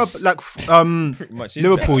 When a Moors. club like much. He's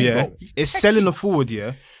Liverpool, techie, yeah, bro. is selling a forward,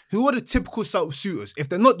 yeah, who are the typical South suitors? If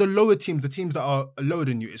they're not the lower teams, the teams that are lower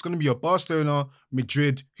than you, it's going to be your Barcelona,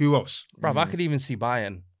 Madrid, who else? Bruv, I could even see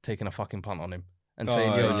Bayern taking a fucking punt on him and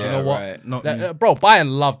saying, Oh, yo, do you yeah, know what? right. Not That- me. bro, Bayern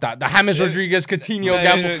loved that. The James Rodriguez, Coutinho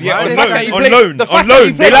gamble. Yeah, Why on they loan, say he on played- loan, the on fact that he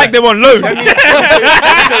loan. They played like them on loan.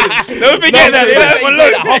 Don't No, forget that. They like them on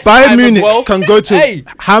loan. Hoffenheim Bayern as Munich well. can go to Hey.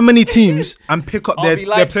 how many teams and pick up their RB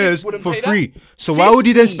Leipzig players wouldn't for pay free? So why would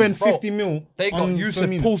you then spend 50, 50 mil? They got on Yusuf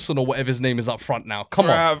Firmino? Poulsen or whatever his name is up front now. Come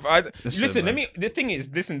on. Listen, man. the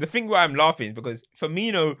thing why I'm laughing is because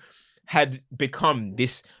Firmino had become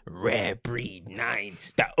this rare breed 9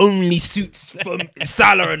 that only suits for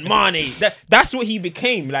Salah and Mane. That's what he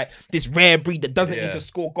became, like this rare breed that doesn't need to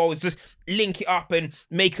score goals, just link it up and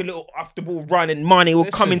make a little off the ball run, and Mane will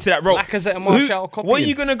come into that role. Lacazette and Martial What are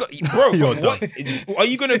you gonna go, bro? What, are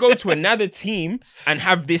you gonna go to another team and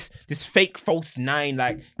have this fake false 9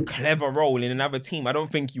 like clever role in another team? I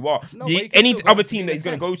don't think you are. No, but he can Any still go other to team the that he's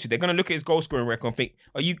gonna team. go to, they're gonna look at his goal scoring record and think,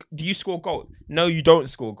 do you score goals? No, you don't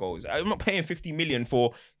score goals. I'm not paying 50 million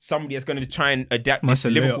for somebody that's gonna try and adapt this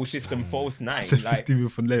Massive Liverpool layups. system false 9. I said Like, 50 million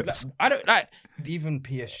for layups. I don't like. Even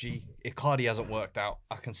PSG, Icardi hasn't worked out.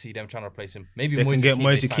 I can see them trying to replace him. Maybe They can get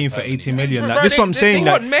Moise signed Keane for permanently, 80 man. million. Bro, Like, this is what I'm they saying.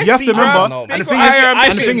 Like, want you have to Messi, remember, bro. and the They thing got is, higher and the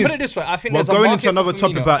ambition. thing Put is, it this way, I think we're there's a going market into another for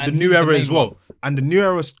topic Firmino, about the and new he's era main as well. one. And the new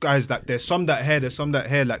era guys, like there's some that hair, there's some that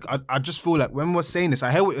hair. Like I just feel like when we're saying this,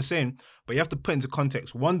 I hear what you're saying, but you have to put into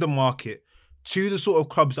context. One, the market. Two, the sort of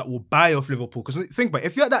clubs that will buy off Liverpool. Because think about it,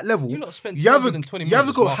 if you're at that level, You lot spent you have 220 you have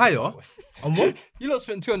to million go this market, higher. by the way. On what? You lot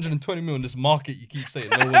spent 220 million on this market. You keep saying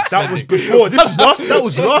no one's That was spending. before. This was last. That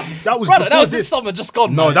was last. That was Brother, before that was this. this summer just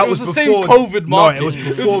gone. No, man. that It was the before. same COVID market. No, it was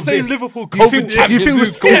It before was the same this. Liverpool Do you COVID think champions. we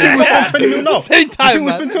this spend 20 mil now? Same Do time, you think we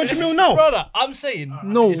man. spend 200 mil now? Brother, I'm saying,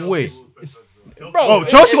 No way. bro. Oh,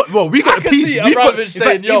 Chelsea got. Well, we got I the can piece. see We've got. Abramovich in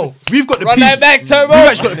fact, saying, "Yo, we've got the run piece. that back, Turbo." We've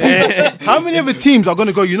actually got the piece. How many other teams are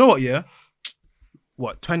gonna go? You know what? Yeah.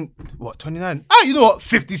 What 20? What 29? Ah, you know what?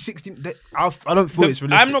 50, 60. I don't feel it's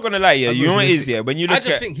realistic. I'm not gonna lie, yeah. That's You know what it is, realistic. yeah. When you I look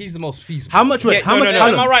just at think he's the most feasible. How much? Wait, Yeah, how no, much? no, no.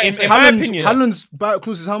 Haaland? Am I right in saying- In my Haaland's- opinion, Haaland's buyout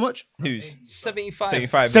clause is how much? who's 75.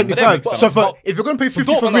 75. 75. But So then- for, if you're gonna pay 50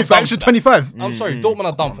 for Dortmund me have for done extra that. 25, I'm sorry, Dortmund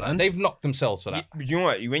are done for man. that. They've knocked themselves for that. You know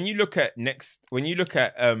what? When you look at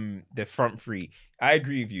the front three, I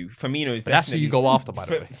agree with you. Firmino is But that's who definitely you go after, by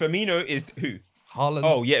the way. Firmino is who? Haaland.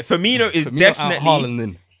 Oh yeah, Firmino is Firmino out, definitely Haaland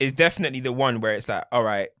in. is definitely the one where it's like, all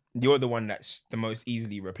right, you're the one that's the most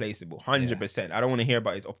easily replaceable, 100%. I don't want to hear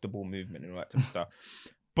about his off the ball movement and all that type of stuff.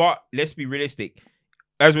 But let's be realistic.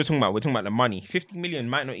 As we're talking about the money. 50 million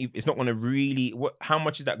might not. It's not going to really. How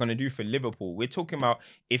much is that going to do for Liverpool? We're talking about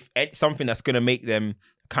if it's something that's going to make them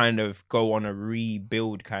kind of go on a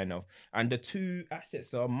rebuild, kind of. And the two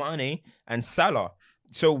assets are Mane and Salah.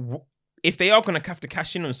 So if they are going to have to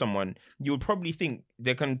cash in on someone, you would probably think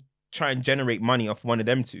they're going to try and generate money off one of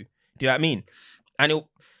them two. Do you know what I mean? And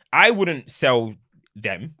I wouldn't sell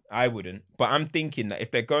them. I wouldn't. But I'm thinking that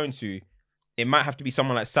if they're going to, it might have to be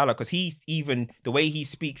someone like Salah, because he's even the way he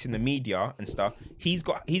speaks in the media and stuff. He's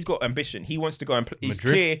got ambition. He wants to go and play. It's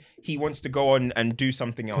Madrid? clear he wants to go on and do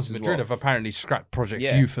something else Because as Madrid well. have apparently scrapped Project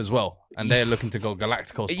Yeah. Youth as well, and they're looking to go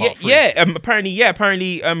Galacticos Yeah, Part 3. yeah.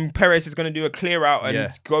 Apparently, Perez is going to do a clear out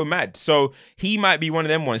and go mad. So he might be one of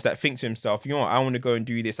them ones that think to himself, you know what, I want to go and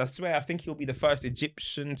do this. I swear, I think he'll be the first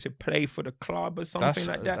Egyptian to play for the club or something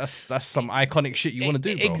like that. That's some iconic shit you want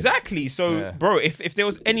to do, bro. Exactly. So, Yeah. bro, if there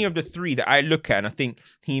was any of the three that I look at and I think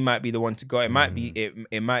he might be the one to go, it might be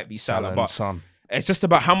it might be Salah. and But Son. it's just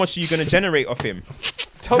about how much are you going to generate off him?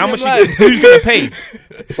 Tell How me much? I'm Who's going to pay?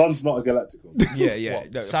 Son's not a Galactical. Yeah, yeah.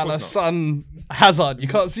 What? No, of Salah, course not. Son, Hazard. You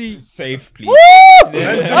can't see. Safe, please.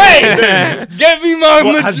 Hey, get me my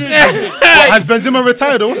What, has, Madrid. has Benzema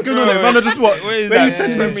retired or what's going on there? Man, I just what? What is Where that? you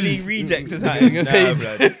sending them Premier to? League rejects is happening. Getting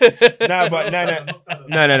paid. No,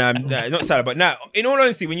 not Salah. But now, in all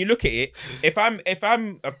honesty, when you look at it, if I'm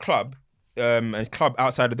a club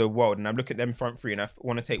outside of the world, and I'm looking at them front three, and I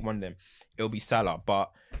want to take one of them, it'll be Salah.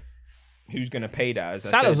 But who's gonna pay that? As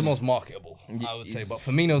I Salah's said? the most marketable, I would say, but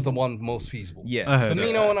Firmino's the one most feasible. Yeah, I heard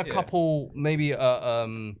Firmino and a yeah. couple, maybe a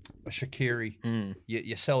Shaqiri. Mm.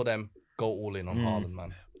 You sell them, go all in on Haaland,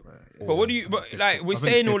 man. But what do you? But like we're I think it's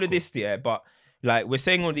saying all of difficult. this, yeah. But like we're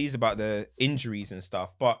saying all these about the injuries and stuff.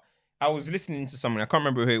 But I was listening to someone. I can't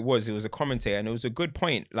remember who it was. It was a commentator, and it was a good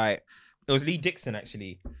point. Like it was Lee Dixon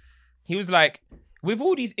actually. He was like, with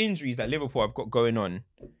all these injuries that Liverpool have got going on,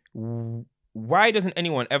 why doesn't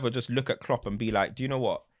anyone ever just look at Klopp and be like, do you know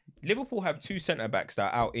what? Liverpool have two centre backs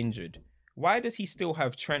that are out injured. Why does he still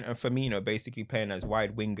have Trent and Firmino basically playing as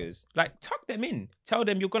wide wingers? Like, tuck them in. Tell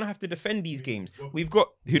them you're going to have to defend these games. We've got,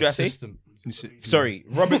 who did I say? System. Sorry,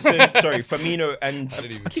 Robertson, sorry, Firmino and, I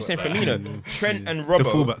keep saying Firmino, Trent and The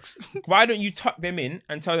Robbo. fullbacks. Why don't you tuck them in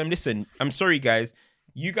and tell them, listen, I'm sorry guys,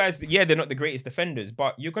 you guys, yeah, they're not the greatest defenders,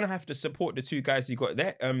 but you're going to have to support the two guys you got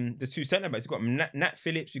there, the two centre-backs. You've got Nat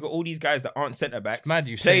Phillips, you've got all these guys that aren't centre-backs. It's mad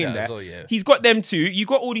you say playing that as there. well, yeah. He's got them too. You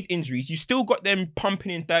got all these injuries. You still got them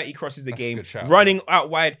pumping in 30 crosses a That's a game, good shout. running out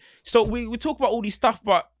wide. So we talk about all these stuff,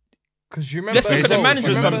 but Because you remember, let's look at as the well-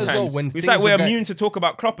 managers remember as sometimes. well when It's things like were we're going- immune to talk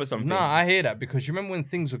about Klopp or something. Nah, I hear that because you remember when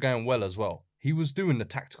things were going well as well. He was doing the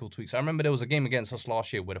tactical tweaks. I remember there was a game against us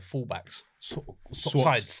last year where the fullbacks Swaps.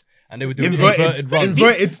 sides, and they were doing Inverted runs.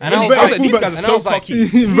 inverted And I was inverted like, these fullbacks. guys are and I so was like, cocky.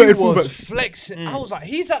 he Inverted was fullbacks. flexing. I was like,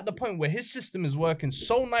 he's at the point where his system is working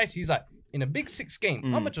so nice. He's like, in a Big Six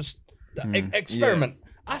game, I'ma just experiment.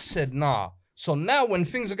 I said, nah. So now when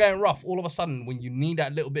things are going rough, all of a sudden, when you need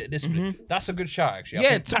that little bit of discipline, that's a good shout, actually.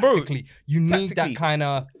 I think bro, tactically, you need that tactically. kind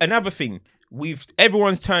of... Another thing,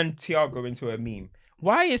 everyone's turned Thiago into a meme.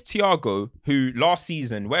 Why is Thiago, who last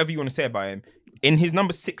season, whatever you want to say about him, in his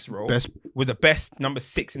number 6 role, was the best number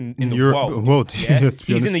 6 in the world? Yeah? Yeah, to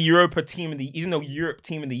be He's honest. in the Europa team he's in the Europe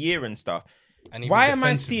team of the year and stuff. And even Why am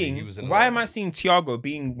I defensively, seeing? he was in a Why lot am I seeing Thiago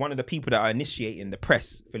being one of the people that are initiating the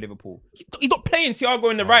press for Liverpool? He's not playing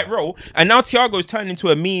Thiago in the right role, and now Thiago's turned into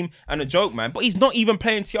a meme and a joke, man. But he's not even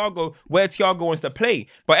playing Thiago where Thiago wants to play.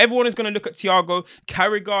 But everyone is going to look at Thiago,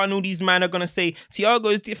 Carragher, and all these men are going to say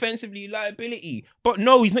Thiago is defensively liability. But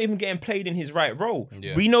no, he's not even getting played in his right role.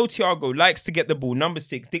 Yeah. We know Thiago likes to get the ball, number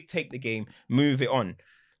 6, dictate the game, move it on.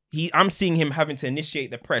 I'm seeing him having to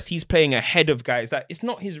initiate the press. He's playing ahead of guys. That it's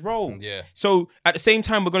not his role. Yeah. So at the same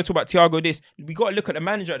time, we're going to talk about Thiago. We got to look at the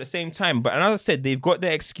manager at the same time. But as I said, they've got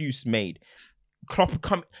their excuse made. Klopp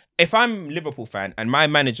if I'm a Liverpool fan and my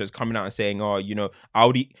manager's coming out and saying, "Oh, you know,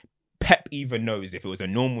 Pep even knows if it was a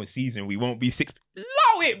normal season, we won't be 6."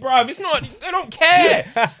 Allow it, bruv. It's not. They don't care.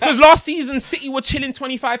 Because last season, City were chilling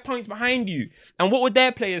 25 points behind you. And what were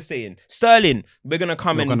their players saying? Sterling, we're gonna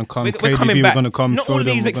come We're and gonna come. we're KDB, coming we're back. gonna come. Not all Foden,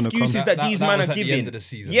 these we're gonna come. excuses that these That men was are at the giving. end of the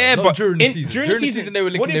season, Yeah, though. but Not during the season. During the season, they were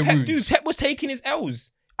what licking did their Pep do? wounds. Pep was taking his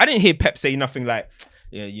L's. I didn't hear Pep say nothing like,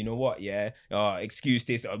 "Yeah, you know what? Yeah, excuse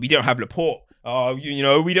this. We don't have Laporte. You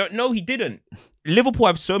know, we don't." No, he didn't. Liverpool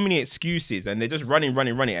have so many excuses and they're just running.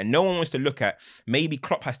 And no one wants to look at maybe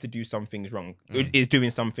Klopp has to do some things wrong, is doing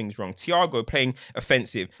some things wrong. Thiago playing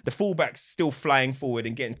offensive, the fullbacks still flying forward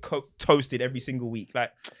and getting toasted every single week.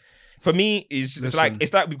 Like, for me, it's like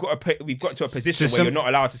we've got to a position where you're not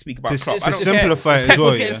allowed to speak about Klopp. To I don't simplify care. it as Pep well,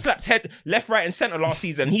 was getting yeah. slapped head left, right, and centre last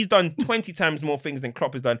season. He's done 20 times more things than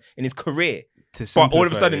Klopp has done in his career. But all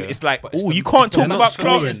of a sudden, it's like, oh, you can't talk about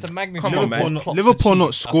Klopp. It's the magnitude Come on, of man. what Klopp's Liverpool not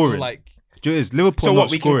achieved. I feel scoring. like Do you know what it is? Liverpool So not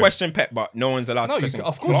what? We can scoring. question Pep, but no one's allowed no, to you question. can,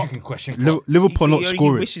 of course Klopp. you can question Klopp. Liverpool He not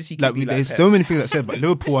scoring. wishes he could Like be like there's Pep. so many things I said, but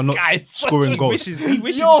Liverpool are not guy is such scoring a- goals. He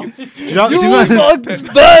wishes. Yo, Do you know- do you you know- got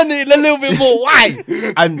burn it a little bit more. Why?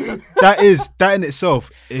 and that in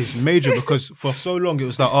itself is major because for so long it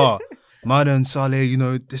was like, Mane and Saleh, you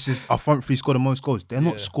know, this is our front three score the most goals. They're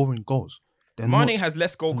not scoring goals. They're Mane not. has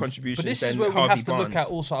less goal contributions But this than is where we Harvey have to Barnes. look at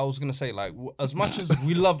also, I was going to say, like, as much as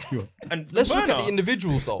we love... And Let's look at Werner. the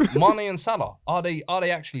individuals, though. Mane and Salah, are they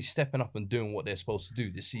actually stepping up and doing what they're supposed to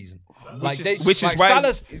do this season? Which is like why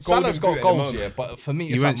Salah's it's golden got boot at the goals, moment. yeah, but for me,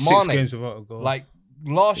 He it's went like 6 Mane. games without a goal. Like,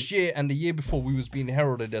 last year and the year before, we was being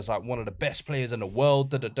heralded as like one of the best players in the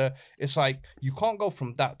world. It's like you can't go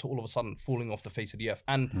from that to all of a sudden falling off the face of the earth.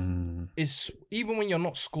 And it's even when you're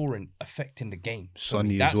not scoring, affecting the game. For Sonny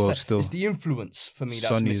me, as that's well the- still. It's the influence for me that's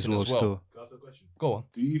Sonny as missing well as well. still. That's a question. Go on.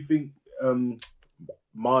 Do you think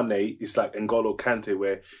Mane is like N'Golo Kante,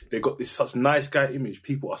 where they got this such nice guy image?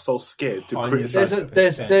 People are so scared to criticize him.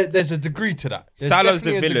 There's a degree to that. There's Salah's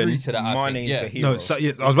the definitely a villain. degree to that, I think. Mane's Yeah. the hero. No,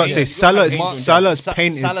 I was about to say Yeah. Salah's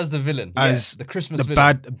painted Salah's the villain. as the Christmas the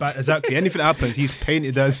villain. bad exactly. Anything that happens, he's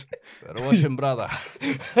painted as Better watch him, brother.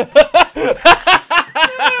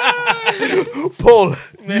 Paul,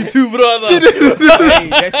 you too, brother. Hey,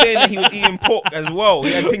 they're saying that he was eating pork as well.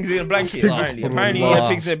 He had pigs in a blanket. Apparently, he had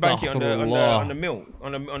pigs in a blanket on the meal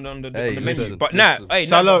on the Hey, menu. listen, But now, listen.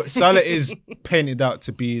 hey, Salah is painted out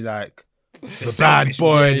to be like the bad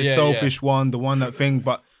boy, the selfish one, the one that thing.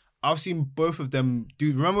 But I've seen both of them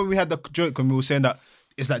do. Remember we had the joke when we were saying that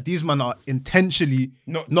it's like these men are intentionally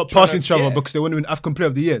Not not trying passing to- each other yeah. because they want to win African Player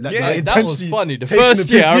of the Year. Like, Yeah, they're that was intentionally funny. The taking first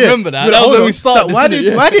the year, piss. I Yeah. remember that. We're That like, was when hold we on. started Why this, did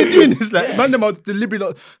yeah. why they doing this? Like, man, them are deliberately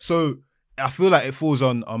not. So I feel like it falls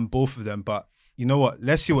on both of them. But you know what?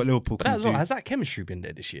 Let's see what Liverpool But can as do. well, has that chemistry been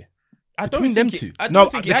there this year? I don't Between them think two. it- I don't No,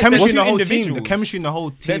 think the it has. chemistry in They're the whole two team. The individuals. chemistry in the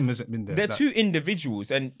whole team They're- hasn't been there. They're Like, two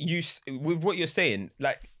individuals, and with what you're saying,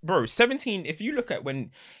 like, bro, 17. If you look at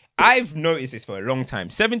when I've noticed this for a long time,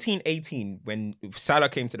 17, 18, when Salah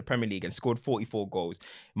came to the Premier League and scored 44 goals,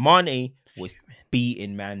 Mane was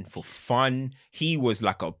beating man for fun. He was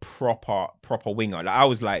like a proper winger. Like, I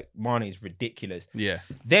was like, Mane is ridiculous. Yeah.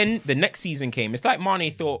 Then the next season came. It's like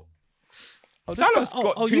Mane thought, this Salah's guy-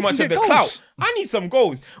 got you too can much of get the goals. clout. I need some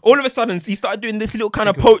goals. All of a sudden, he started doing this little kind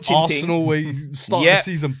of poaching Arsenal thing. where you start Yeah. the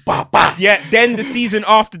season, bah, bah. Yeah, then the season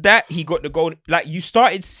after that, he got the goal. Like, you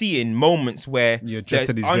started seeing moments where You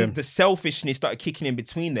adjusted his game. the selfishness started kicking in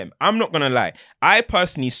between them. I'm not gonna lie. I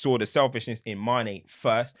personally saw the selfishness in Mane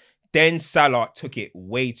first. Then Salah took it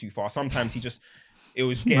way too far. Sometimes he just it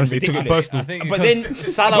was Man getting City took it ridiculous. personal. I think But because then-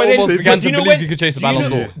 Salah but then- almost but began do to you know believe when- he could chase a do you Ballon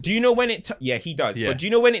know- d'Or. Do you know when it? Yeah, he does. Yeah. But do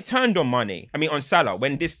you know when it turned on Mane? I mean, on Salah,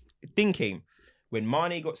 when this thing came, when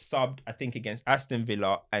Mane got subbed, I think against Aston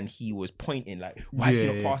Villa, and he was pointing like, "Why is he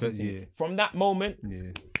Yeah, not passing to yeah. him?" From that moment,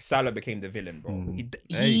 Yeah. Salah became the villain, bro. Mm.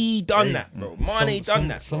 He done that, bro. Mane done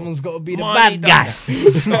that. Bro. Someone's got to be the Mane bad done guy. that. So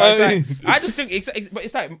it's like, I just think, but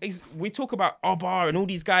it's like we talk about Obar and all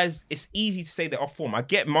these guys. It's easy to say they're off form. I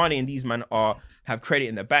get Mane and these men have credit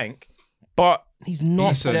in the bank, but he's not.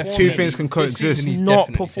 Listen, performing. two things can This coexist. season He's he's not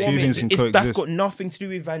definitely performing. Two things can That's coexist. got nothing to do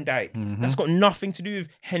with Van Dijk. Mhm. That's got nothing to do with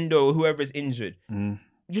Hendo or whoever's injured. Mm.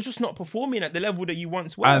 You're just not performing at the level that you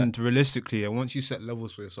once were. And realistically, once you set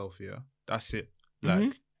levels for yourself, that's it.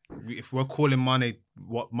 Like, if we're calling Mane,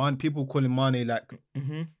 people calling Mane like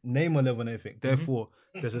Neymar level and everything. Therefore,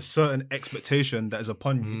 there's a certain expectation that is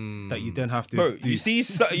upon you that you then have to. Bro, do. you see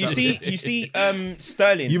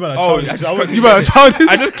Sterling. You man are Oh, childish. I just clocked You man are childish.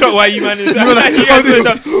 I just clocked why you man is. You man are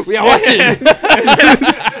childish. We are watching.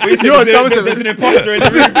 You're dumb, There's an imposter in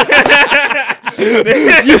the room.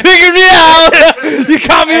 You figured me out. You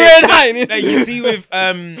can't be wearing hiding. Like, you see with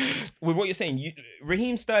what you're saying,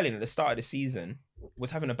 Raheem Sterling at the start of the season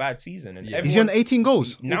was having a bad season, and Is he on 18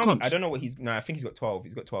 goals? now What I don't know what he's. No, I think he's got 12.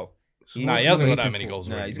 He's got 12. Nah, he hasn't got that many goals.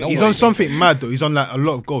 Nah, already. he's No got- He's way. on something mad though. He's on like a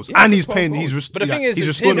lot of goals, Yeah, and he's 12 paying. goals. He's But the thing is, he's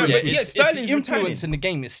it's restoring. him, No, yeah, but yeah, it's Sterling's the influence returning. in the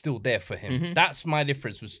game is still there for him. That's my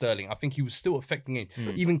difference with Sterling. I think he was still affecting it.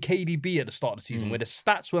 Even KDB at the start of the season, where the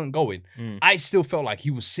stats weren't going, I still felt like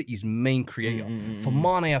he was City's main creator. For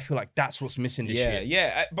Mane, I feel like that's what's missing this Yeah, year.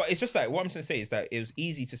 yeah, but it's just like what I'm trying to say is that it was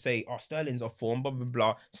easy to say, "Oh, Sterling's off form," blah blah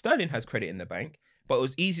blah. Sterling has credit in the bank, but it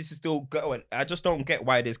was easy to still go. And I just don't get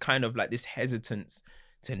why there's kind of like this hesitance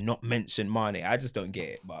to not mention Mane. I just don't get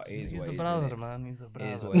it. But it is He's what the it is, brother, innit? man. He's the It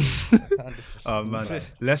is brother. what it is. Oh man,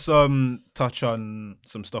 let's touch on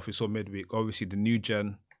some stuff we saw midweek. Obviously, the new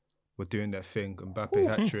gen were doing their thing. Mbappe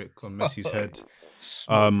hat trick on Messi's head.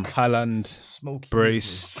 Haaland Smoky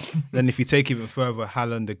brace. business. Then if you take even further,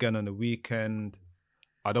 Haaland again on the weekend.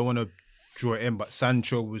 I don't want to draw it in, but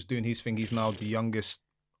Sancho was doing his thing. He's now the youngest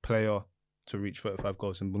player to reach 35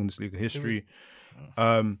 goals in Bundesliga history.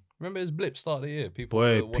 Remember his blip start of the year? People,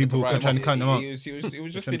 Boy, wanted people to write trying him to count them up. He was just Trying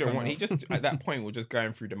to didn't count want. He them just at that point was just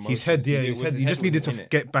going through the motions. His head, yeah, It his was- head. He just was needed to in it.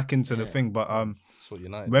 get back into the Yeah. thing. But That's what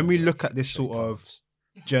United when we do, look bro. at this sort of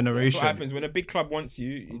That's generation, what happens when a big club wants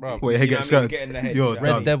you. Bro. Well, your head you know gets what I mean? scared. Get in the head. You're you know? Red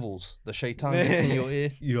done. Devils, the shaitan gets in your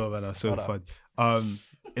ear. yo, man, that's so Shut up. fun.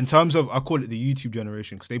 In terms of, I call it the YouTube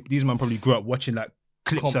generation because these men probably grew up watching like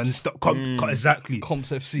clips Comps. and stuff. Exactly.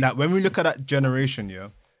 Comps FC. Like when we look at that generation, yeah,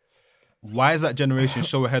 why is that generation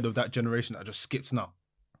so ahead of that generation that just skipped now?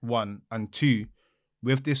 One and two,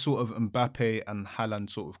 with this sort of Mbappe and Haaland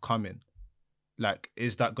sort of coming, like,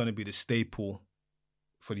 is that going to be the staple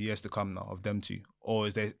for the years to come now of them two, or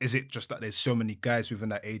is it just that there's so many guys within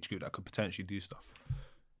that age group that could potentially do stuff?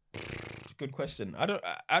 Good question. I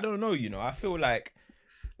don't know. You know, I feel like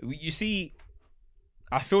you see.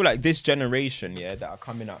 I feel like this generation, yeah, that are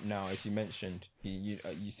coming up now, as you mentioned, you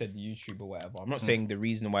said YouTube or whatever. I'm not saying the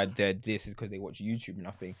reason why they're this is because they watch YouTube or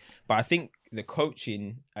nothing, but I think the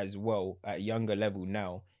coaching as well at a younger level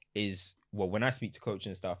now is, well, when I speak to coaching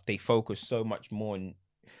and stuff, they focus so much more on.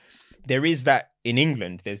 There is that in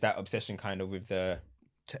England. There's that obsession kind of with the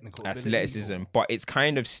Technical ability. athleticism, but it's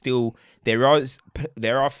kind of still there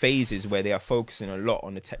are phases where they are focusing a lot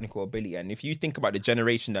on the technical ability. And if you think about the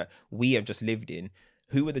generation that we have just lived in,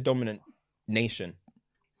 who were the dominant nation?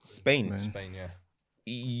 Spain. Spain, yeah.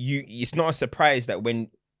 It's not a surprise that when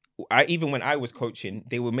I was coaching,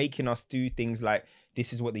 they were making us do things like,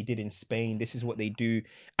 this is what they did in Spain, this is what they do.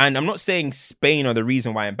 And I'm not saying Spain are the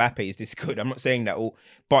reason why Mbappe is this good. I'm not saying that all,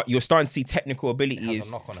 but you're starting to see technical ability It has is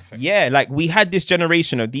a knock-on effect. yeah, like we had this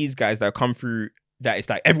generation of these guys that come through that it's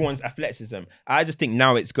like everyone's athleticism. I just think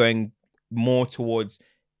now it's going more towards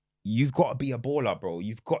you've got to be a baller, bro.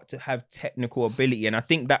 You've got to have technical ability. And I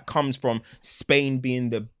think that comes from Spain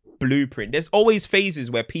being the blueprint. There's always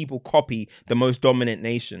phases where people copy the most dominant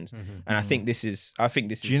nations. And I think this is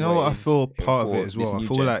Do you know what I feel part of it as well? I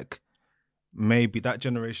feel like like maybe that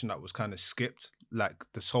generation that was kind of skipped, like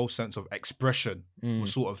this whole sense of expression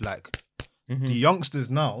was sort of like the youngsters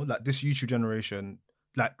now, like this YouTube generation,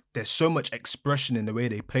 like there's so much expression in the way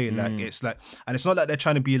they play. Like it's like, and it's not like they're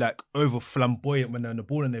trying to be like over flamboyant when they're on the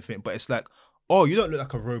ball and everything, but it's like, oh, you don't look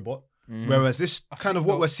like a robot. Whereas this kind of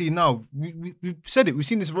what we're seeing now, we've said it, we've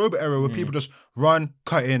seen this robot era where people just run,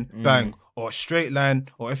 cut in, bang, or straight line,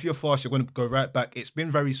 or if you're fast, you're going to go right back. It's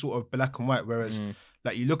been very sort of black and white. Whereas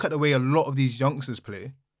like you look at the way a lot of these youngsters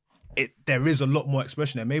play, there is a lot more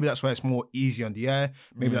expression there. Maybe that's why it's more easy on the eye.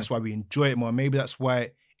 Maybe that's why we enjoy it more. Maybe that's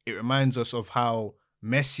why it reminds us of how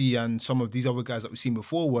Messi and some of these other guys that we've seen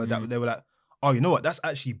before were that they were like, oh, you know what? That's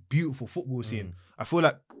actually beautiful football we're seeing. I feel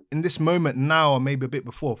like in this moment now, or maybe a bit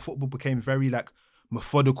before, football became very like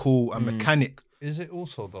methodical and mechanic. Is it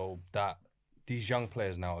also though that these young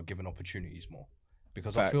players now are given opportunities more?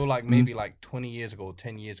 Because Facts. I feel like maybe like 20 years ago,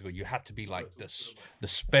 10 years ago, you had to be like the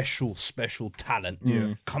special talent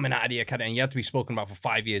coming out of the academy. And you had to be spoken about for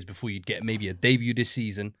 5 years before you'd get maybe a debut this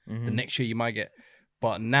season. The next year you might get.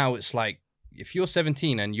 But now it's like, if you're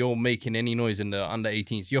 17 and you're making any noise in the under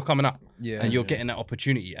 18s, you're coming up and you're getting that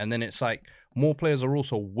opportunity. And then it's like more players are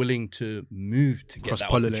also willing to move to get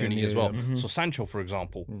that opportunity as well. So Sancho, for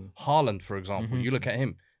example, Haaland, for example, you look at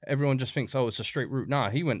him, everyone just thinks, oh, it's a straight route. Nah,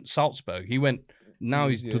 he went Salzburg. He went, now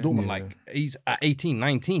he's to Dortmund. Like he's at 18,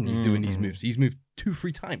 19, he's doing these moves. He's moved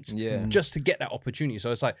 2-3 times just to get that opportunity.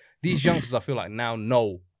 So it's like these youngsters, I feel like now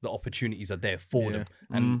know the opportunities are there for them.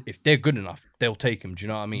 And if they're good enough, they'll take them. Do you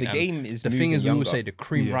know what I mean? The game is the thing is, we younger. always say the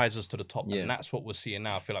cream rises to the top. And that's what we're seeing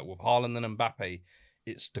now. I feel like with Haaland and Mbappe,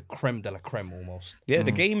 it's the creme de la creme almost. Yeah,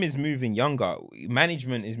 the game is moving younger.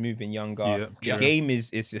 Management is moving younger. The game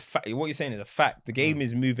is a fact. What you're saying is a fact. The game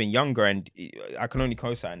is moving younger, and I can only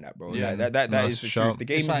co-sign that, bro. Yeah. Like, that is the truth. The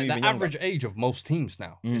game It's is like moving the younger. average age of most teams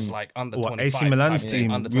now is like under 25. AC Milan's I think,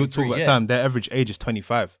 team, under we were talking 23, about time, their average age is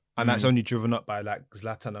 25. And that's only driven up by like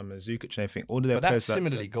Zlatan and Mandzukic and everything. All of their But that players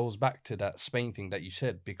similarly goes back to that Spain thing that you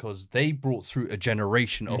said, because they brought through a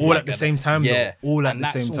generation of all like at the same time, yeah, though. All at and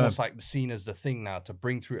the same that's time. almost like seen as the thing now to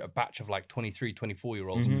bring through a batch of like 23,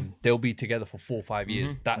 24-year-olds. They'll be together for 4 or 5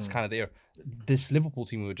 years. That's kind of their. This Liverpool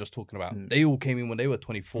team we were just talking about, they all came in when they were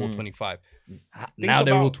 24, 25. Now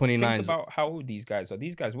they're all 29s. Think about how old these guys are.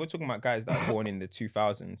 These guys, we're talking about guys that are born in the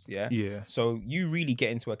 2000s, yeah? Yeah. So you really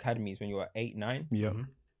get into academies when you were 8, 9. Yeah.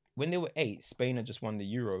 When they were 8, Spain had just won the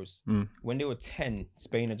Euros. When they were 10,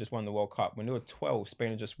 Spain had just won the World Cup. When they were 12, Spain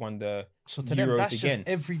had just won the So to them, Euros that's again. just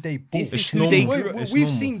everyday ball. This is It's who they normal. grew up. It's We've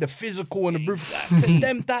normal. seen the physical and the brute. To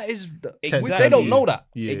them, that is. Exactly. They don't know that.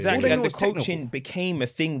 Yeah. Exactly, All they and know the is technical. coaching became a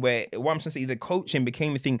thing where what I'm trying to say, the coaching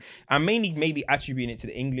became a thing. I'm mainly maybe attributing it to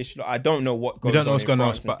the English lot. I don't know what goes don't know on what's in going on,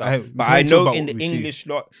 France and but stuff. I- but we I can talk know about in what the we see. English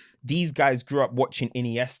lot, these guys grew up watching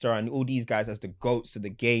Iniesta and all these guys as the goats of the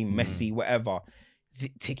game, Messi, whatever.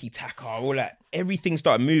 Tiki taka, all that. Everything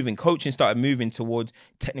started moving. Coaching started moving towards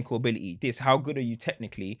technical ability. How good are you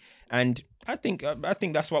technically? And I think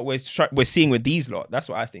that's what we're seeing with these lot. That's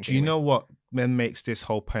what I think. Do you know what then makes this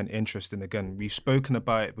whole point interesting? Again, we've spoken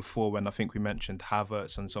about it before when I think we mentioned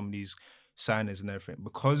Havertz and some of these signings and everything.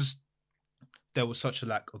 Because there was such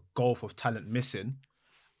a gulf of talent missing,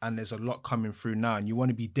 and there's a lot coming through now, and you want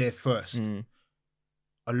to be there first.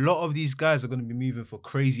 A lot of these guys are going to be moving for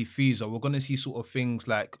crazy fees, or we're going to see sort of things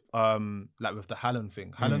like with the Haaland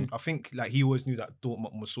thing. Haaland, I think he always knew that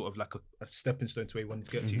Dortmund was sort of like a stepping stone to where he wanted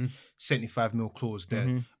to get to. 75 mil clause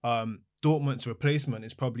there. Dortmund's replacement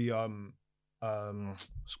is probably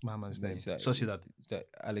what's my man's name? Sociedad. The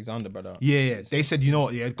Alexander brother? Yeah. They said, you know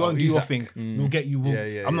what, go and do your Isak. thing. We'll get you.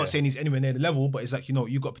 I'm not saying he's anywhere near the level, but it's like,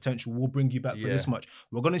 you got potential. We'll bring you back for this much.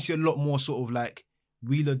 We're going to see a lot more sort of like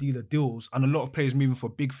wheeler dealer deals and a lot of players moving for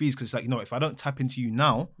big fees because it's like, if I don't tap into you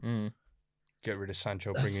now, Get rid of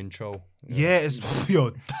Sancho, bring in Cho. it's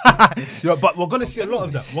but we're gonna see a lot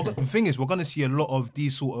of that. The thing is, we're gonna see a lot of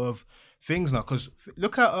these sort of things now because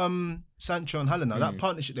look at Sancho and Haaland now. That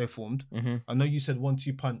partnership they formed. I know you said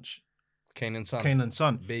 1-2 punch. Kane and Son. Kane and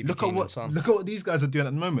Son. Baby Look Kane at what and Son. look at what these guys are doing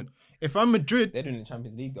at the moment. If I'm Madrid, They're doing the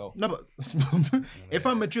Champions League though. no, but if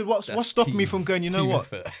I'm Madrid, what's That's stopping me team- from going? You know team what?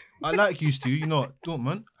 effort. I like used to. You know what,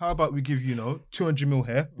 Dortmund? How about we give 200 mil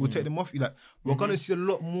here? We'll take them off you. Like we're gonna see a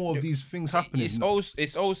lot more of these things happening.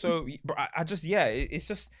 It's also, but it's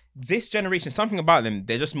just this generation. Something about them.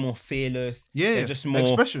 They're just more fearless. Yeah, they're just more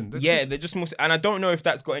expression. They're just more. And I don't know if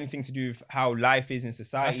that's got anything to do with how life is in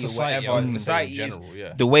society, That's or society, I whatever. was gonna say in Society is general,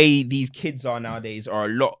 yeah. the way these kids are nowadays are a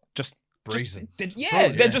lot just. Brazen.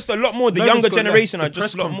 They're just a lot more. The No, younger it's got, generation the are just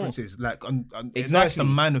press a lot more. conferences. It's Exactly. a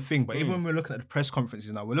minor thing, but even when we're looking at the press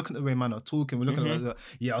conferences now, we're looking at the way man are talking. We're looking at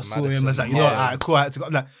I saw him. Maddison, As like, Martins. cool. I had to go.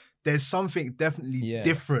 Like, there's something definitely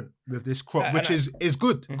different with this crop, And which is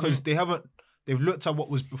good because they've looked at what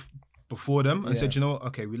was before them and said,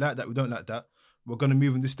 okay, we like that, we don't like that. We're gonna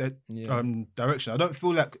move in this direction. I don't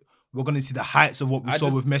feel like we're going to see the heights of what we saw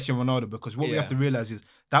with Messi and Ronaldo because what we have to realize is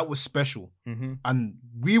that was special. And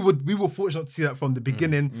we were fortunate to see that from the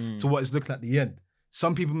beginning to what it's looking at the end.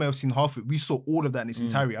 Some people may have seen half of it. We saw all of that in its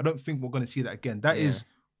entirety. I don't think we're going to see that again. That is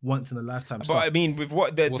once in a lifetime But stuff. I mean, with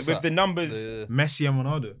What's with that? the numbers, Messi and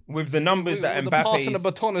Ronaldo. with the numbers that the passing the Mbappe.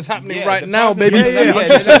 baton is happening Yeah, right the now, passing- baby. yeah,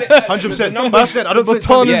 100%. numbers- But I said, I don't think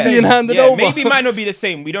baton is yeah. being handed Yeah, over. maybe it might not be the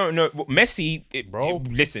same. We don't know. Messi, Bro.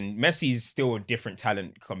 listen, Messi's still a different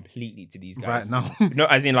talent completely to these guys. Right now. No,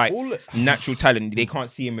 as in like All- natural talent. They can't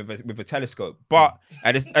see him with a telescope. But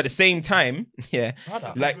at the same time, yeah,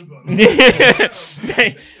 Brother. like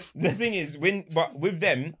the thing is, but with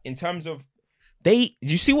them in terms of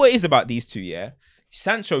you see what it is about these two, yeah.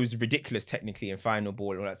 Sancho is ridiculous technically in final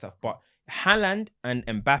ball and all that stuff, but Haaland and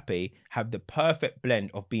Mbappe have the perfect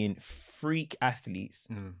blend of being freak athletes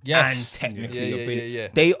Yes. and technically Yeah, yeah, ability. yeah, yeah.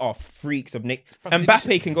 They are freaks of Nick. Did you Mbappe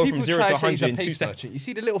see- can go from people 0 try to say he's 100 a in 2 pace seconds. merchant. You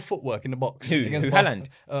see the little footwork in the box. Who? against Who? Barcelona?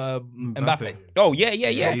 Haaland? Mbappe. Oh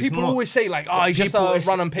yeah. People not- always say like, oh, he's just People, a it's-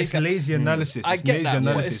 run and pace. It's lazy analysis. I It's get lazy that, but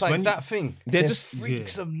analysis. it's like When you- that thing. They're They're just-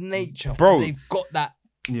 freaks of nature, Bro. They've got that.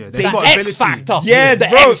 Yeah, they've That got X ability. factor. Yeah, the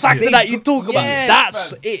bro. X factor that you talk about. Yeah,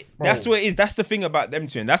 That's fam. it. Bro. That's what it is. That's the thing about them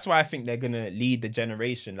two, and that's why I think they're gonna lead the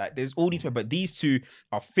generation. Like, there's all these people, but these two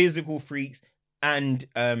are physical freaks and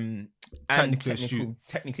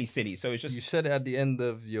technically silly. So it's You just said it at the end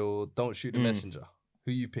of your "Don't Shoot the Messenger."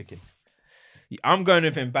 Who you picking? I'm going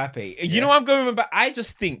with Mbappe. You know what I'm going with Mbappe? I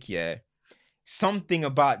just think, something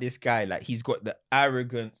about this guy, like he's got the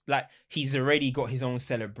arrogance, like he's already got his own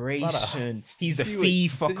celebration. He's the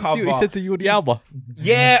FIFA cover. See what he said to Jordi Alba?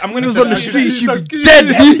 Yeah, I'm gonna He was say on the that. street, He's so she'd be good.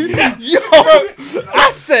 dead. Yo,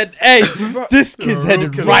 I said, hey, this kid's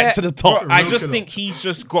headed Real right Yeah, to the top. bro, I Real just killer. think he's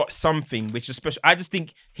just got something which is special. I just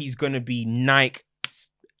think he's gonna be Nike.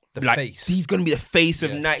 The Like, face. he's gonna be the face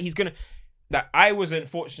of Yeah. Nike. He's gonna. That I wasn't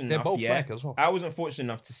fortunate They're enough. both Yeah, Nike as well. I wasn't fortunate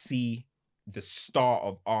enough to see the start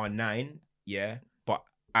of R9. Yeah, but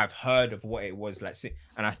I've heard of what it was like,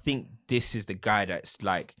 and I think this is the guy that's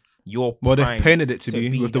like your. Well, they've painted it to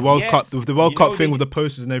be with the World Cup, with the World Cup thing, with the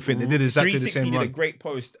posters and everything. They did exactly the 360 same did a run. great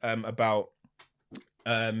post about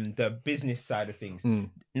the business side of things.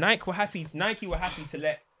 Nike were happy to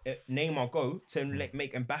let Neymar go to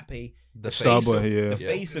make Mbappe the Star face boy, of, yeah. the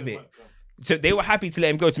face of it. So they were happy to let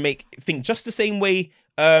him go to think just the same way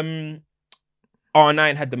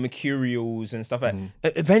R9 had the mercurials and stuff like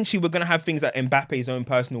that. Eventually we're gonna have things like Mbappe's own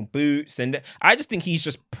personal boots, and I just think he's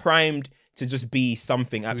just primed to just be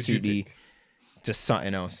something absolutely just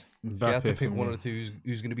something else. You have to Mbappe pick for one me. of the two.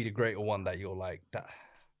 Who's going to be the greater one that you're like that?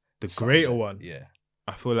 The greater one. Yeah.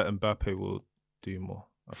 I feel like Mbappe will do more.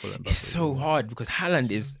 I feel like It's Mbappe so will do more. hard because Haaland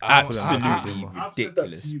is I- absolutely I- I've said that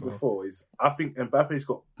ridiculous, to you bro. before. Is I think Mbappe's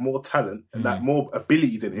got more talent and that more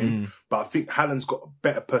ability than him, but I think Haaland's got a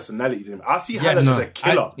better personality than him. I see Haaland no. as a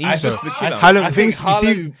killer. He's just the killer. Haaland, I things think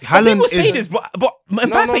you see, But Haaland people say is this, but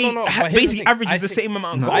Mbappe no, but here's the basically thing. averages I the think- same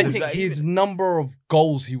amount of I goals. think like, his number of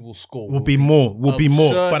goals he will score will be more. But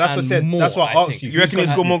that's what I said. That's what I asked you. You reckon he'll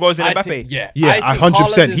score more goals than Mbappe? Yeah, Yeah, I think 100%.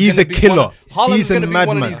 Haaland is He's gonna a be killer. Haaland's He's a gonna be one of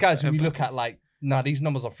madman. these guys when you look at like, these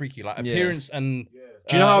numbers are freaky. Like appearance and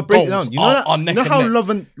Do you know how I break it goals down? You know, are you neck know and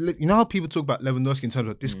how neck. you know how people talk about Lewandowski in terms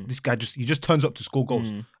of this guy just turns up to score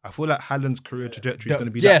goals. I feel like Haaland's career trajectory is going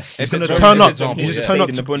to be Yes. that. He's It's going a to very turn good up. example, He's just yeah. turn up. Stayed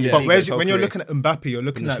in To, the but Bundesliga his whole when you're career. looking at Mbappe, you're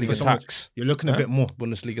looking at for Bundesliga someone, tax. you're looking a bit more.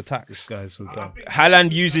 Bundesliga tax. This guy's so dumb.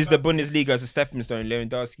 Haaland uses the Bundesliga as a stepping stone.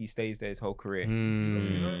 Lewandowski stays there his whole career.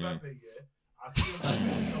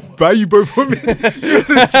 But you both for me. You're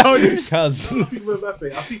the childish. Cuz. I think with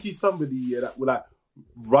Mbappe, I think he's somebody that will like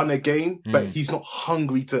run a game, but he's not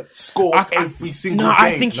hungry to score every single No, game.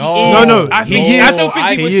 I think he No. is. No, I he think- is. I don't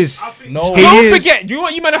think He was. is. No, He Don't is. forget. Do you know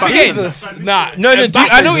what you man are forgetting? Nah, No, do you-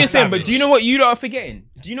 I know what you're Mbappe's saying, a but do you know what you lot are forgetting?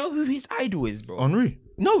 Do you know who his idol is, bro? Henri.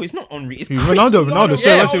 No, it's not Henri. It's Ronaldo. Cristiano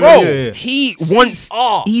Sorry, Yeah, that's it. bro. Yeah. He wants.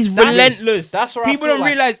 CR. He's That is- relentless. that's where I people feel don't like-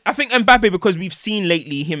 realize. I think Mbappe, because we've seen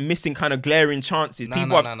lately him missing kind of glaring chances.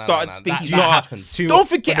 People have started to think he's that not. happens. Don't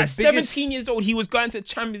forget, But at the biggest- 17 years old, he was going to the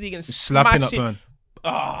Champions League and Slapping up, smashing. man.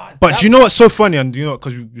 Ah, But do you know what's so funny? And you know,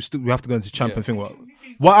 because we have to go into champion thing.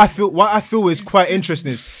 What I feel is quite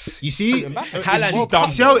interesting is you see, Haaland's you dumb,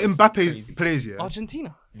 see how bro. It's Mbappe crazy. plays, yeah.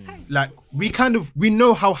 Argentina. Like we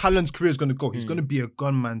know how Haaland's career is going to go. He's going to be a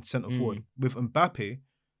gunman centre forward. With Mbappe,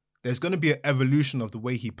 there's going to be an evolution of the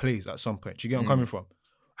way he plays at some point. Do you get where I'm coming from?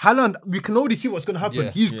 Haaland, we can already see what's going to happen.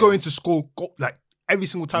 Yeah. He's going to score like every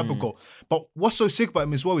single type of goal. But what's so sick about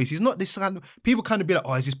him as well is he's not this kind of people kind of be like,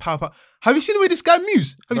 oh, is this power? Have you seen the way this guy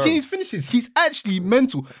moves? Have you seen his finishes? He's actually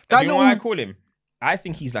mental. That you know little what I call him? I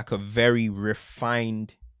think he's like a very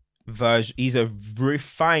refined version. He's a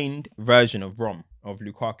refined version of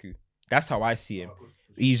Lukaku. That's how I see him.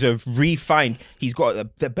 He's a refined. He's got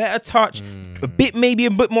the better touch, maybe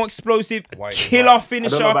a bit more explosive, killer I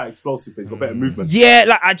finisher. don't know about explosive, but he's got better movement. Yeah,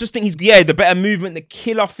 like I just think he's the better movement, the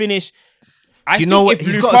killer finish. I Do you know think what? if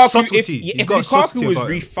He's got a Lukaku- subtlety. If, He's if got a subtlety Lukaku was about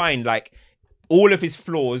him. refined, like all of his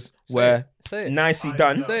flaws were Say it. nicely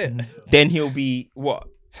done, Say it. then he'll be what?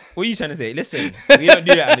 What are you trying to say? Listen, we don't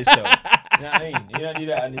do that on this show. You know what I mean? You don't do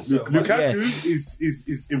that on this show. But yeah, Lukaku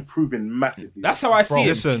is improving massively. that's how I see Bro, it.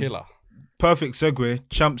 Listen. killer. Perfect segue.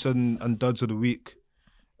 Champs and duds of the week.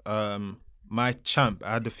 My champ,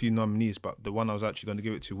 I had a few nominees, but the one I was actually going to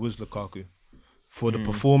give it to was Lukaku for the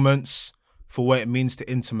performance, for what it means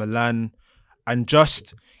to Inter Milan, and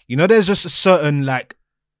just there's just a certain like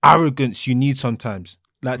arrogance you need sometimes.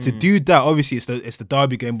 Like to do that, obviously it's the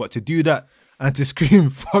derby game, but to do that and to scream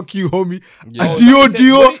 "fuck you, homie," Yeah. and He said-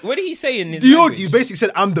 Dior, What did he say in his Dior, language? he basically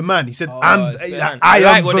said, "I'm the man." He said, Oh, "I'm, son, like, I I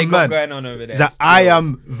like am what the they got man." going on over there. He's like, still. "I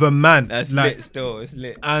am the man." That's like, lit. Still, it's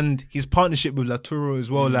lit. and his partnership with Laturo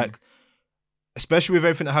as well, like, especially with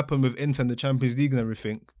everything that happened with Inter and the Champions League and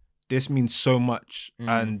everything, this means so much.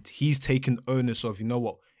 And he's taken onus of, you know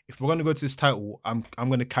what, if we're gonna go to this title, I'm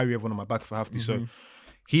gonna carry everyone on my back if I have to. So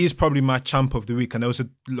he is probably my champ of the week. And there was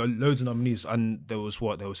loads of nominees, and there was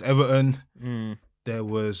Everton, there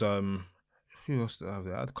was who else did I have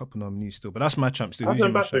there? I had a couple of nominees still, but that's my champ still. How's Who's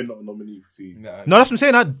your Mbappe champ? not a nominee for you? No, No, that's what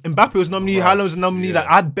I'm saying. Mbappe was nominee, Haaland was a nominee. Like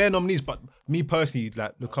I had bare nominees, but me personally,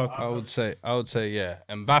 like Lukaku. I would say, yeah,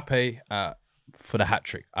 Mbappe for the hat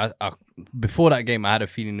trick. I before that game, I had a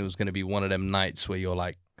feeling it was going to be one of them nights where you're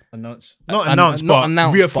like, Not announced, but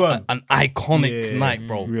reaffirmed. an iconic Yeah, night,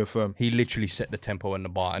 bro. Reaffirmed. He literally set the tempo in the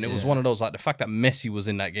bar, and it was one of those like the fact that Messi was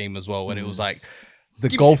in that game as well, when it was like the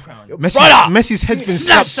golf. Messi's head's been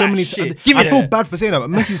Snap slapped so that many shit. times. Give me I feel that. bad for saying that, but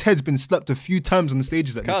Messi's head's been slapped a few times on the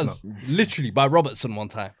stages like this Cause now. literally by Robertson one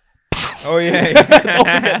time. Oh yeah. Don't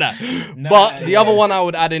forget that. But the other one I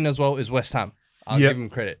would add in as well is West Ham. I'll Yep. give him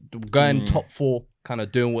credit. Going top four, kind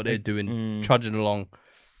of doing what they're doing, trudging along.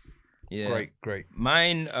 Yeah. Great.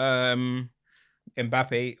 Mine,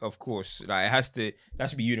 Mbappe, of course. Like that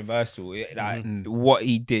should be universal. Like what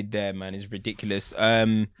he did there, man, is ridiculous.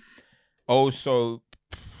 Also,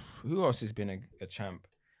 who else has been a champ?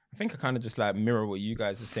 I think I kind of just like mirror what you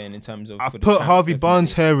guys are saying in terms of. I for the put champs, Harvey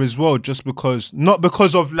Barnes definitely. here as well, just because, not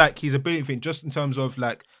because of like his ability thing, just in terms of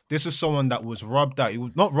like, this is someone that was rubbed out. He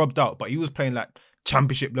was not rubbed out, but he was playing like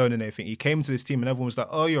championship loan and everything. He came to this team and everyone was like,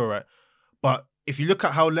 "Oh, you're all right." But if you look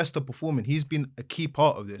at how Leicester performing, he's been a key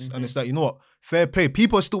part of this. And it's like, you know what? Fair play.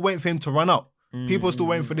 People are still waiting for him to run out. People are still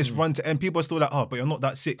waiting for this run to end. People are still like, "Oh, but you're not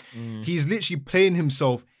that sick." He's literally playing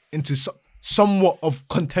himself into somewhat of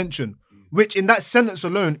contention, which in that sentence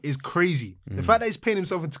alone is crazy. The fact that he's playing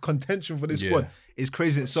himself into contention for this squad is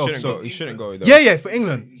crazy in itself. He shouldn't go though. Yeah, for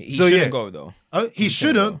England. He so shouldn't yeah, go though. He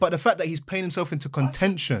shouldn't. But the fact that he's playing himself into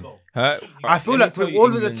contention, Huh? I feel Let me like tell with you all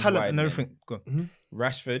of the England's talent wide, and man. everything, go on.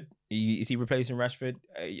 Rashford, is he replacing Rashford?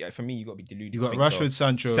 Yeah, for me, you got to be deluded. You to got think Rashford,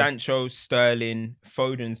 so. Sancho. Sterling,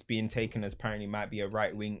 Foden's being taken as apparently might be a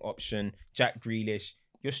right wing option. Jack Grealish.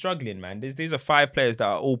 You're struggling, man. These are 5 players that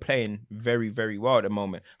are all playing very, very well at the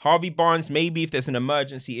moment. Harvey Barnes, maybe if there's an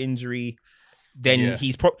emergency injury, then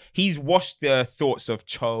he's washed the thoughts of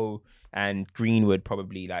Cho and Greenwood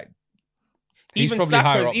probably like. He's Even probably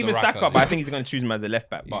higher Saka, up the even rack, Saka, aren't but he? I think he's going to choose him as a left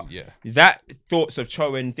back. But Yeah. that thoughts of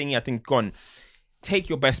Cho and thingy, I think gone. Take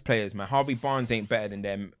your best players, man. Harvey Barnes ain't better than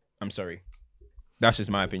them. I'm sorry. That's just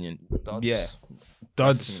my opinion. Duds. Yeah.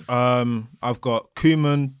 Duds. I've got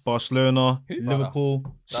Koeman, Barcelona, Liverpool,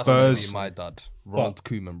 That's gonna Spurs. be my dad, Ronald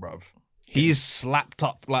Koeman, bruv. He's Slapped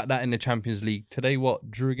up like that in the Champions League today. What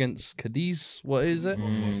drew against Cadiz? What is it,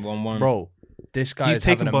 1-1. bro? This guy he's is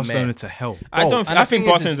having taken a Barcelona mare. to hell. I don't. and I the think thing is,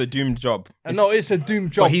 Barcelona's a doomed job. No, it's a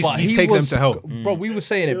doomed job. he's he taken them was- to hell. Bro, we were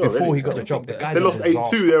saying it Yeah, before already. he got the job. The guy's They a lost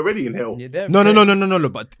disaster. 8-2. They're already in hell. Yeah, they're- No.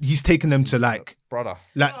 But he's taken them to like brother.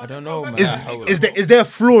 I don't know, man. Is there a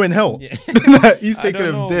floor in hell? He's I taking don't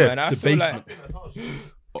them know, there. man. I The feel basement.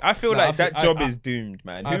 I feel No, like I that think- job I- is doomed,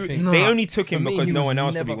 man. I Who- think- they only took For him me, because he no was one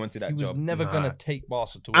else never- probably wanted that He was job. never gonna take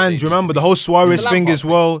Barca to. where And they do you remember need the to whole be. Suarez It's a thing Lampard as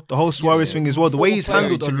well? The whole Suarez thing as well. The way he's Sorry,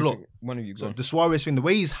 handled a chicken, lot. chicken. One of you So go. the Suarez thing, the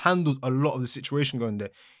way he's handled a lot of the situation going there,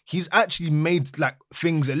 he's actually made like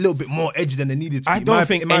things a little bit more edgy than they needed to be. I in don't my-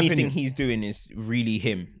 think in my anything opinion. he's doing is really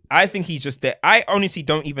him. I think he's just there. I honestly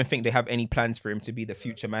don't even think they have any plans for him to be the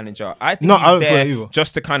future manager. I think No, he's I don't feel there that either.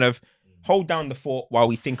 just to kind of hold down the fort while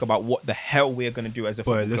we think about what the hell we're going to do as a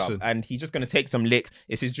Boy, football club. listen. And he's just going to take some licks.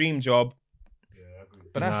 It's his dream job.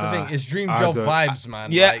 But that's Nah, the thing. It's dream I job don't- vibes,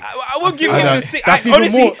 man. Yeah, Like, I won't give I him don't- the stick. That's I, even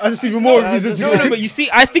honestly, more. That's even more reason to. No, but you see,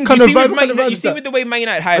 I think Kind you of see, vibe- with kind of Man, vibe you is see that? with the way Man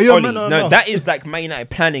United hired Are you a Oli. man or No, not? that is like Man United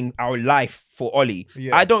planning our life for Oli.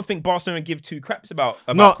 Yeah. I don't think Barcelona give 2 craps about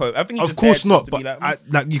No, Cope. I think he's of just course there not. just to But be like,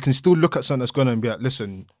 like you can still look at something that's going on and be like,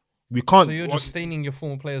 listen, we can't. so you're just staining your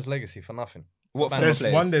former player's legacy for nothing. What Man, former There's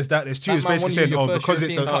players? one, there's that, there's two. That It's man basically won you saying, your oh, first because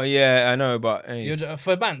it's European a. Oh yeah, I know, but hey.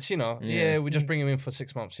 For Bance, Yeah. we just bring him in for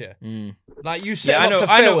 6 months. Yeah, Mm. like you set Yeah, him I up know.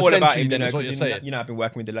 to I know fail all about essentially. him. Then is what you're 'Cause saying. I've been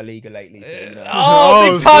working with the La Liga lately. So, you know.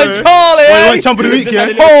 Oh, big time so- Charlie! Oh, you eh? want Champ of the Week, Just had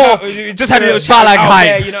a yeah? little just had a little chat Balag out hype.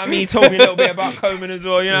 there, you know what I mean? He told me a little bit about Coman as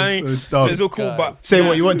well, you know what I mean? So So dumb. it's all cool, but Say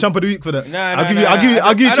what you want, Champ of the Week for that. Nah, I'll give you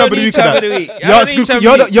I Champ don't of the need Week for Champ of that. the Week. I You don't ask need good, Champ of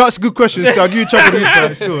the Week. you ask good questions. So I'll give you Champ of the Week for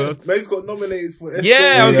that still. Man's got nominated for.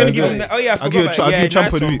 Yeah, I was Yeah, gonna give yeah. him that. Oh yeah, I I'll give you forgot about it. I'll give you Champ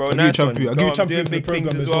nice of the one, Week. bro. I'll give you Nice Champ one. of the Week. I'll Go give you on, Champ of the doing Week for the big things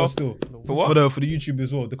program as as well well. still. For what? For the YouTube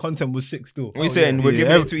as well. The content was sick still. What you saying? We're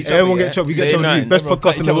giving it to each other. Everyone yeah? get Champ. We Say get Champ of the nine. Week. Best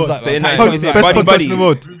podcast in the world. Say nine. Best Say podcast buddy, in the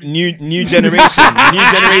world. New generation. New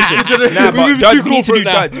generation. Nah, We but give you dud, two we need to do corporate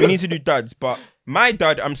now. duds. We need to do duds. But my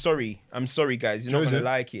dud, I'm sorry, guys. You're not Jose? gonna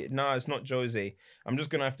like it. No, it's not Jose. I'm just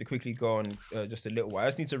gonna have to quickly go on just a little while. I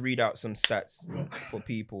just need to read out some stats for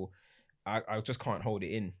people. I just can't hold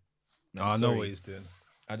it in. I'm I know sorry. what he's doing.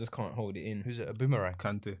 I just can't hold it in. Who's it? A boomerang?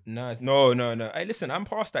 Kante. No. Hey, listen, I'm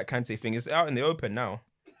past that Kante thing. It's out in the open now.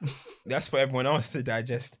 That's for everyone else to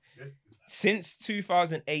digest. Since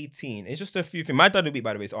 2018, it's just a few things. My dad will be,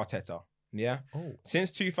 by the way, is Arteta. Yeah. Oh.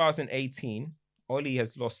 Since 2018, Oli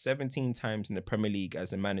has lost 17 times in the Premier League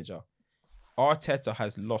as a manager. Arteta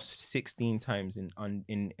has lost 16 times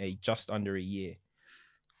in a just under a year.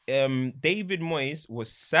 David Moyes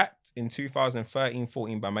was sacked in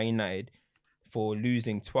 2013-14 by Man United for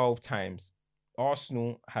losing 12 times.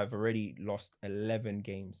 Arsenal have already lost 11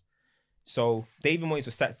 games. So David Moyes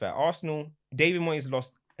was sacked for that. Arsenal, David Moyes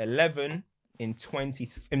lost 11 in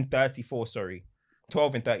 34, sorry.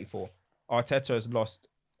 12 in 34. Arteta has lost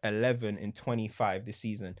 11 in 25 this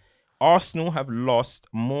season. Arsenal have lost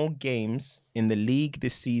more games in the league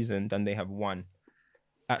this season than they have won.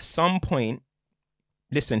 At some point,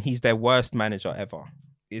 listen, he's their worst manager ever.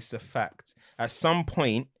 It's a fact. At some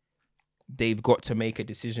point, they've got to make a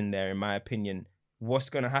decision there, in my opinion.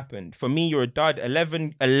 What's going to happen? For me, you're a dud.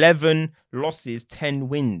 11 losses, 10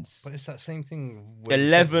 wins. But it's that same thing.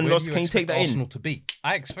 11 where losses. do Can you take that in? Arsenal to be?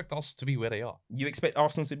 I expect Arsenal to be where they are. You expect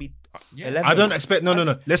Arsenal to be Yeah. 11? I don't expect. No.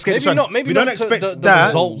 Let's get Maybe this right. not- maybe we don't not to expect the that.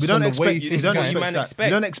 results We don't and the way expect. We things don't go. You man expect that. expect-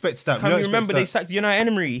 We don't expect that. We Can don't you expect remember they that. sacked Unai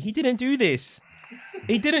Emery? He didn't do this.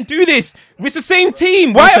 He didn't do this. It's the same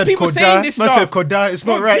team. Why are people saying this Man stuff? said Koda. It's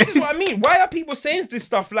Bro, not right. This is what I mean. Why are people saying this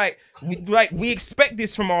stuff? Like we expect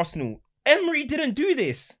this from Arsenal. Emery didn't do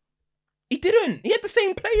this. He didn't. He had the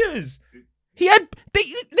same players. They've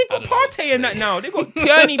got Partey in that now. They've got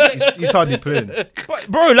Tierney. He's hardly playing. But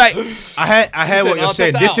bro, like, I hear what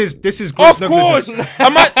said you're saying. Arteta This is of gross course, negligence.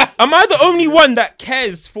 am I the only one that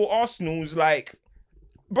cares for Arsenal's like?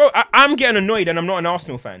 Bro, I'm getting annoyed, and I'm not an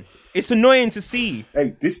Arsenal fan. It's annoying to see.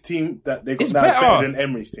 Hey, this team that they got It's now is better. better than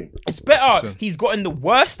Emery's team. It's better. So- He's gotten the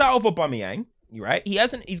worst out of Aubameyang, right?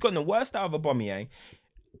 He's gotten the worst out of Aubameyang.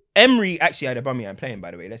 Emery actually had Aubameyang playing,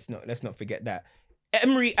 by the way. Let's not forget that.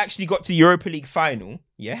 Emery actually got to Europa League final.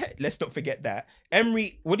 Yeah, let's not forget that.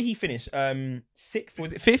 Emery, what did he finish? Sixth?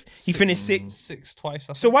 Was it fifth? He finished sixth. Six twice.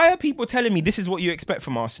 I So why are people telling me this is what you expect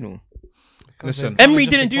from Arsenal? Listen, Emery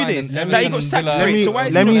didn't do this. Like, he got sacked let straight. me So why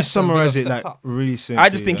is let he me not- summarize it stepped like up? really simply. I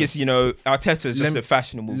just think yeah. it's Arteta's just a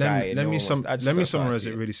fashionable guy. and Let no me one wants- I just let me so can't summarize see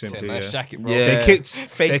it really simply. nice Yeah. jacket, bro. Yeah. They kicked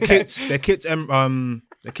Fake they kicked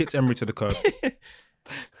Emery to the curb.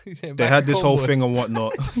 They Back had to this whole Coldwood. thing and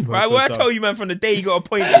whatnot. Right, what I tell you, man, from the day he got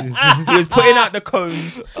appointed, he was putting out the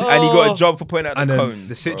cones, and he got a job for putting out the And then cones. the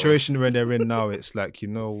bro. situation where they're in now, it's like, you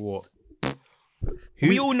know what?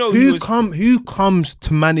 We all know he was- who comes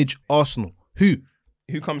to manage Arsenal? Who?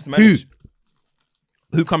 Who comes to manage?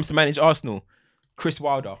 Who comes to manage Arsenal? Chris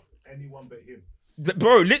Wilder. Anyone but him.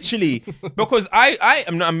 Bro, literally, because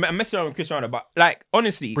I'm messing around with Chris Wilder, but like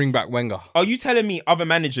honestly, Bring back Wenger. are you telling me other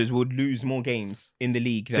managers would lose more games in the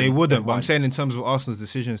league? They wouldn't. But I'm saying in terms of Arsenal's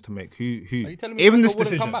decisions to make, who? Are you telling me Even Wenger this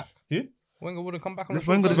wouldn't decision. come back? Who? Wenger wouldn't come back on the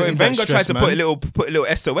Wenger short doesn't term? need that Wenger tried stress, to man. put a little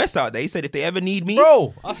SOS out there. He said if they ever need me,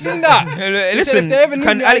 Bro, I seen that. He said listen, if they ever need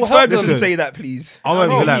can me, I Alex will help Ferguson them. say that, please? I'm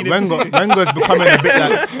not even like Wenger's becoming a bit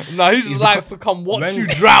like No, he just likes to come watch Wenger- you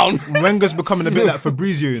drown. Wenger's becoming a bit like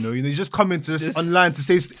Fabrizio, you know. He's just coming to Just online to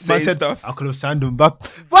say said, stuff. I could have signed him back.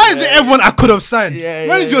 Why is it everyone I could have signed? Yeah,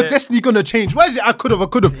 when yeah, is your yeah. destiny gonna change? Why is it I could have?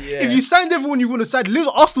 Yeah. If you signed everyone you want to sign,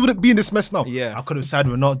 Arsenal wouldn't be in this mess now. Yeah. I could have signed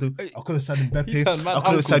Ronaldo. I could have signed You Mbappe. turned mad I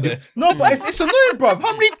could have signed uncle it. No, but it's annoying, bro.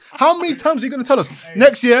 How many times are you gonna tell us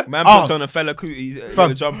next year? Man ah, puts on a fella cootie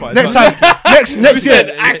fam, jumper. next time, next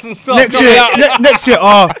year, next year.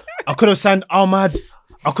 I could have signed Ahmad.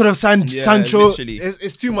 I could have signed Yeah, Sancho. literally.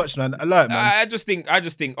 It's too much, man. I like it, man. I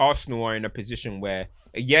just think Arsenal are in a position where,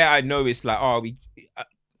 yeah, I know it's like,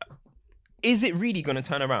 is it really gonna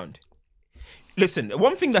turn around? Listen,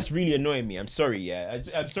 one thing that's really annoying me. I'm sorry, yeah.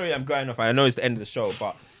 I'm sorry, I'm going off. I know it's the end of the show,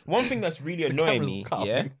 but one thing that's really annoying me,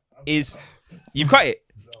 yeah, is you've cut it.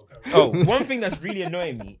 Oh, one thing that's really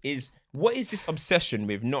annoying me is what is this obsession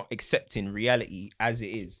with not accepting reality as it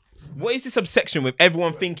is? What is this obsession with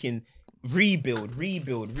everyone thinking rebuild? Do you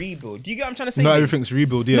get what I'm trying to say? Not everything's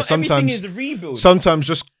rebuild. Yeah, Not everything sometimes is a rebuild. sometimes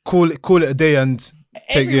just call it a day and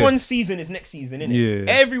take it. Everyone's season is next season, isn't it?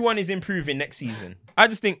 Yeah. Everyone is improving next season. I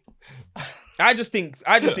just think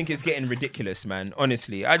it's getting ridiculous, man.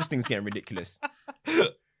 Honestly, I just think it's getting ridiculous.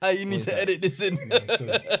 Hey, you need to edit this in.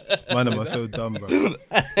 Man, am I so dumb, bro?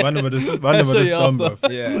 Man, am I just dumb, bro?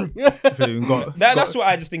 Yeah. That's what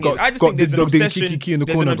I just think. I just think there's an obsession.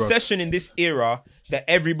 There's an obsession in this era that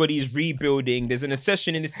everybody is rebuilding. There's an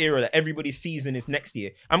obsession in this era that everybody's season is next year.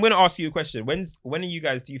 I'm going to ask you a question. When are you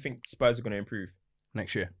guys? Do you think Spurs are going to improve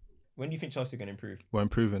Next year. When do you think Chelsea are going to improve? We're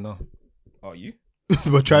improving now. Are you?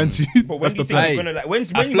 We're trying to. But when That's do you the think plan. you're gonna like? When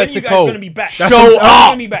you guys Atletico. going to be back? That's Show what I'm- up!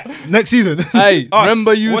 Gonna be back. Next season. Hey, Us.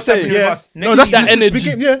 remember you What's saying happening with us? No, Next that's season. that this is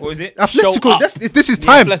energy. big game, yeah. What was it? Atletico. Show up. This is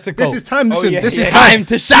time. Atletico. This is time. Listen, yeah, this yeah. is time. Time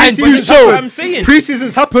to shine. Pre-season That's what show. I'm saying.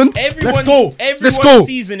 Pre-season's happened. Let's go. Let's go. Everyone's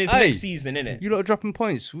season is Hey. next season, innit? You lot are dropping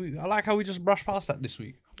points. I like how we just brushed past that this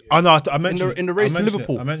week. Oh no, I mentioned in the race I to mentioned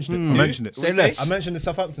Liverpool. I mentioned it. Say What less. I mentioned the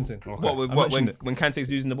Southampton thing. What mentioned when Kante's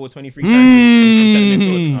losing the ball 23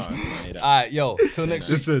 Mm. times? All right, yo. Till next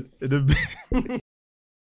week. Listen,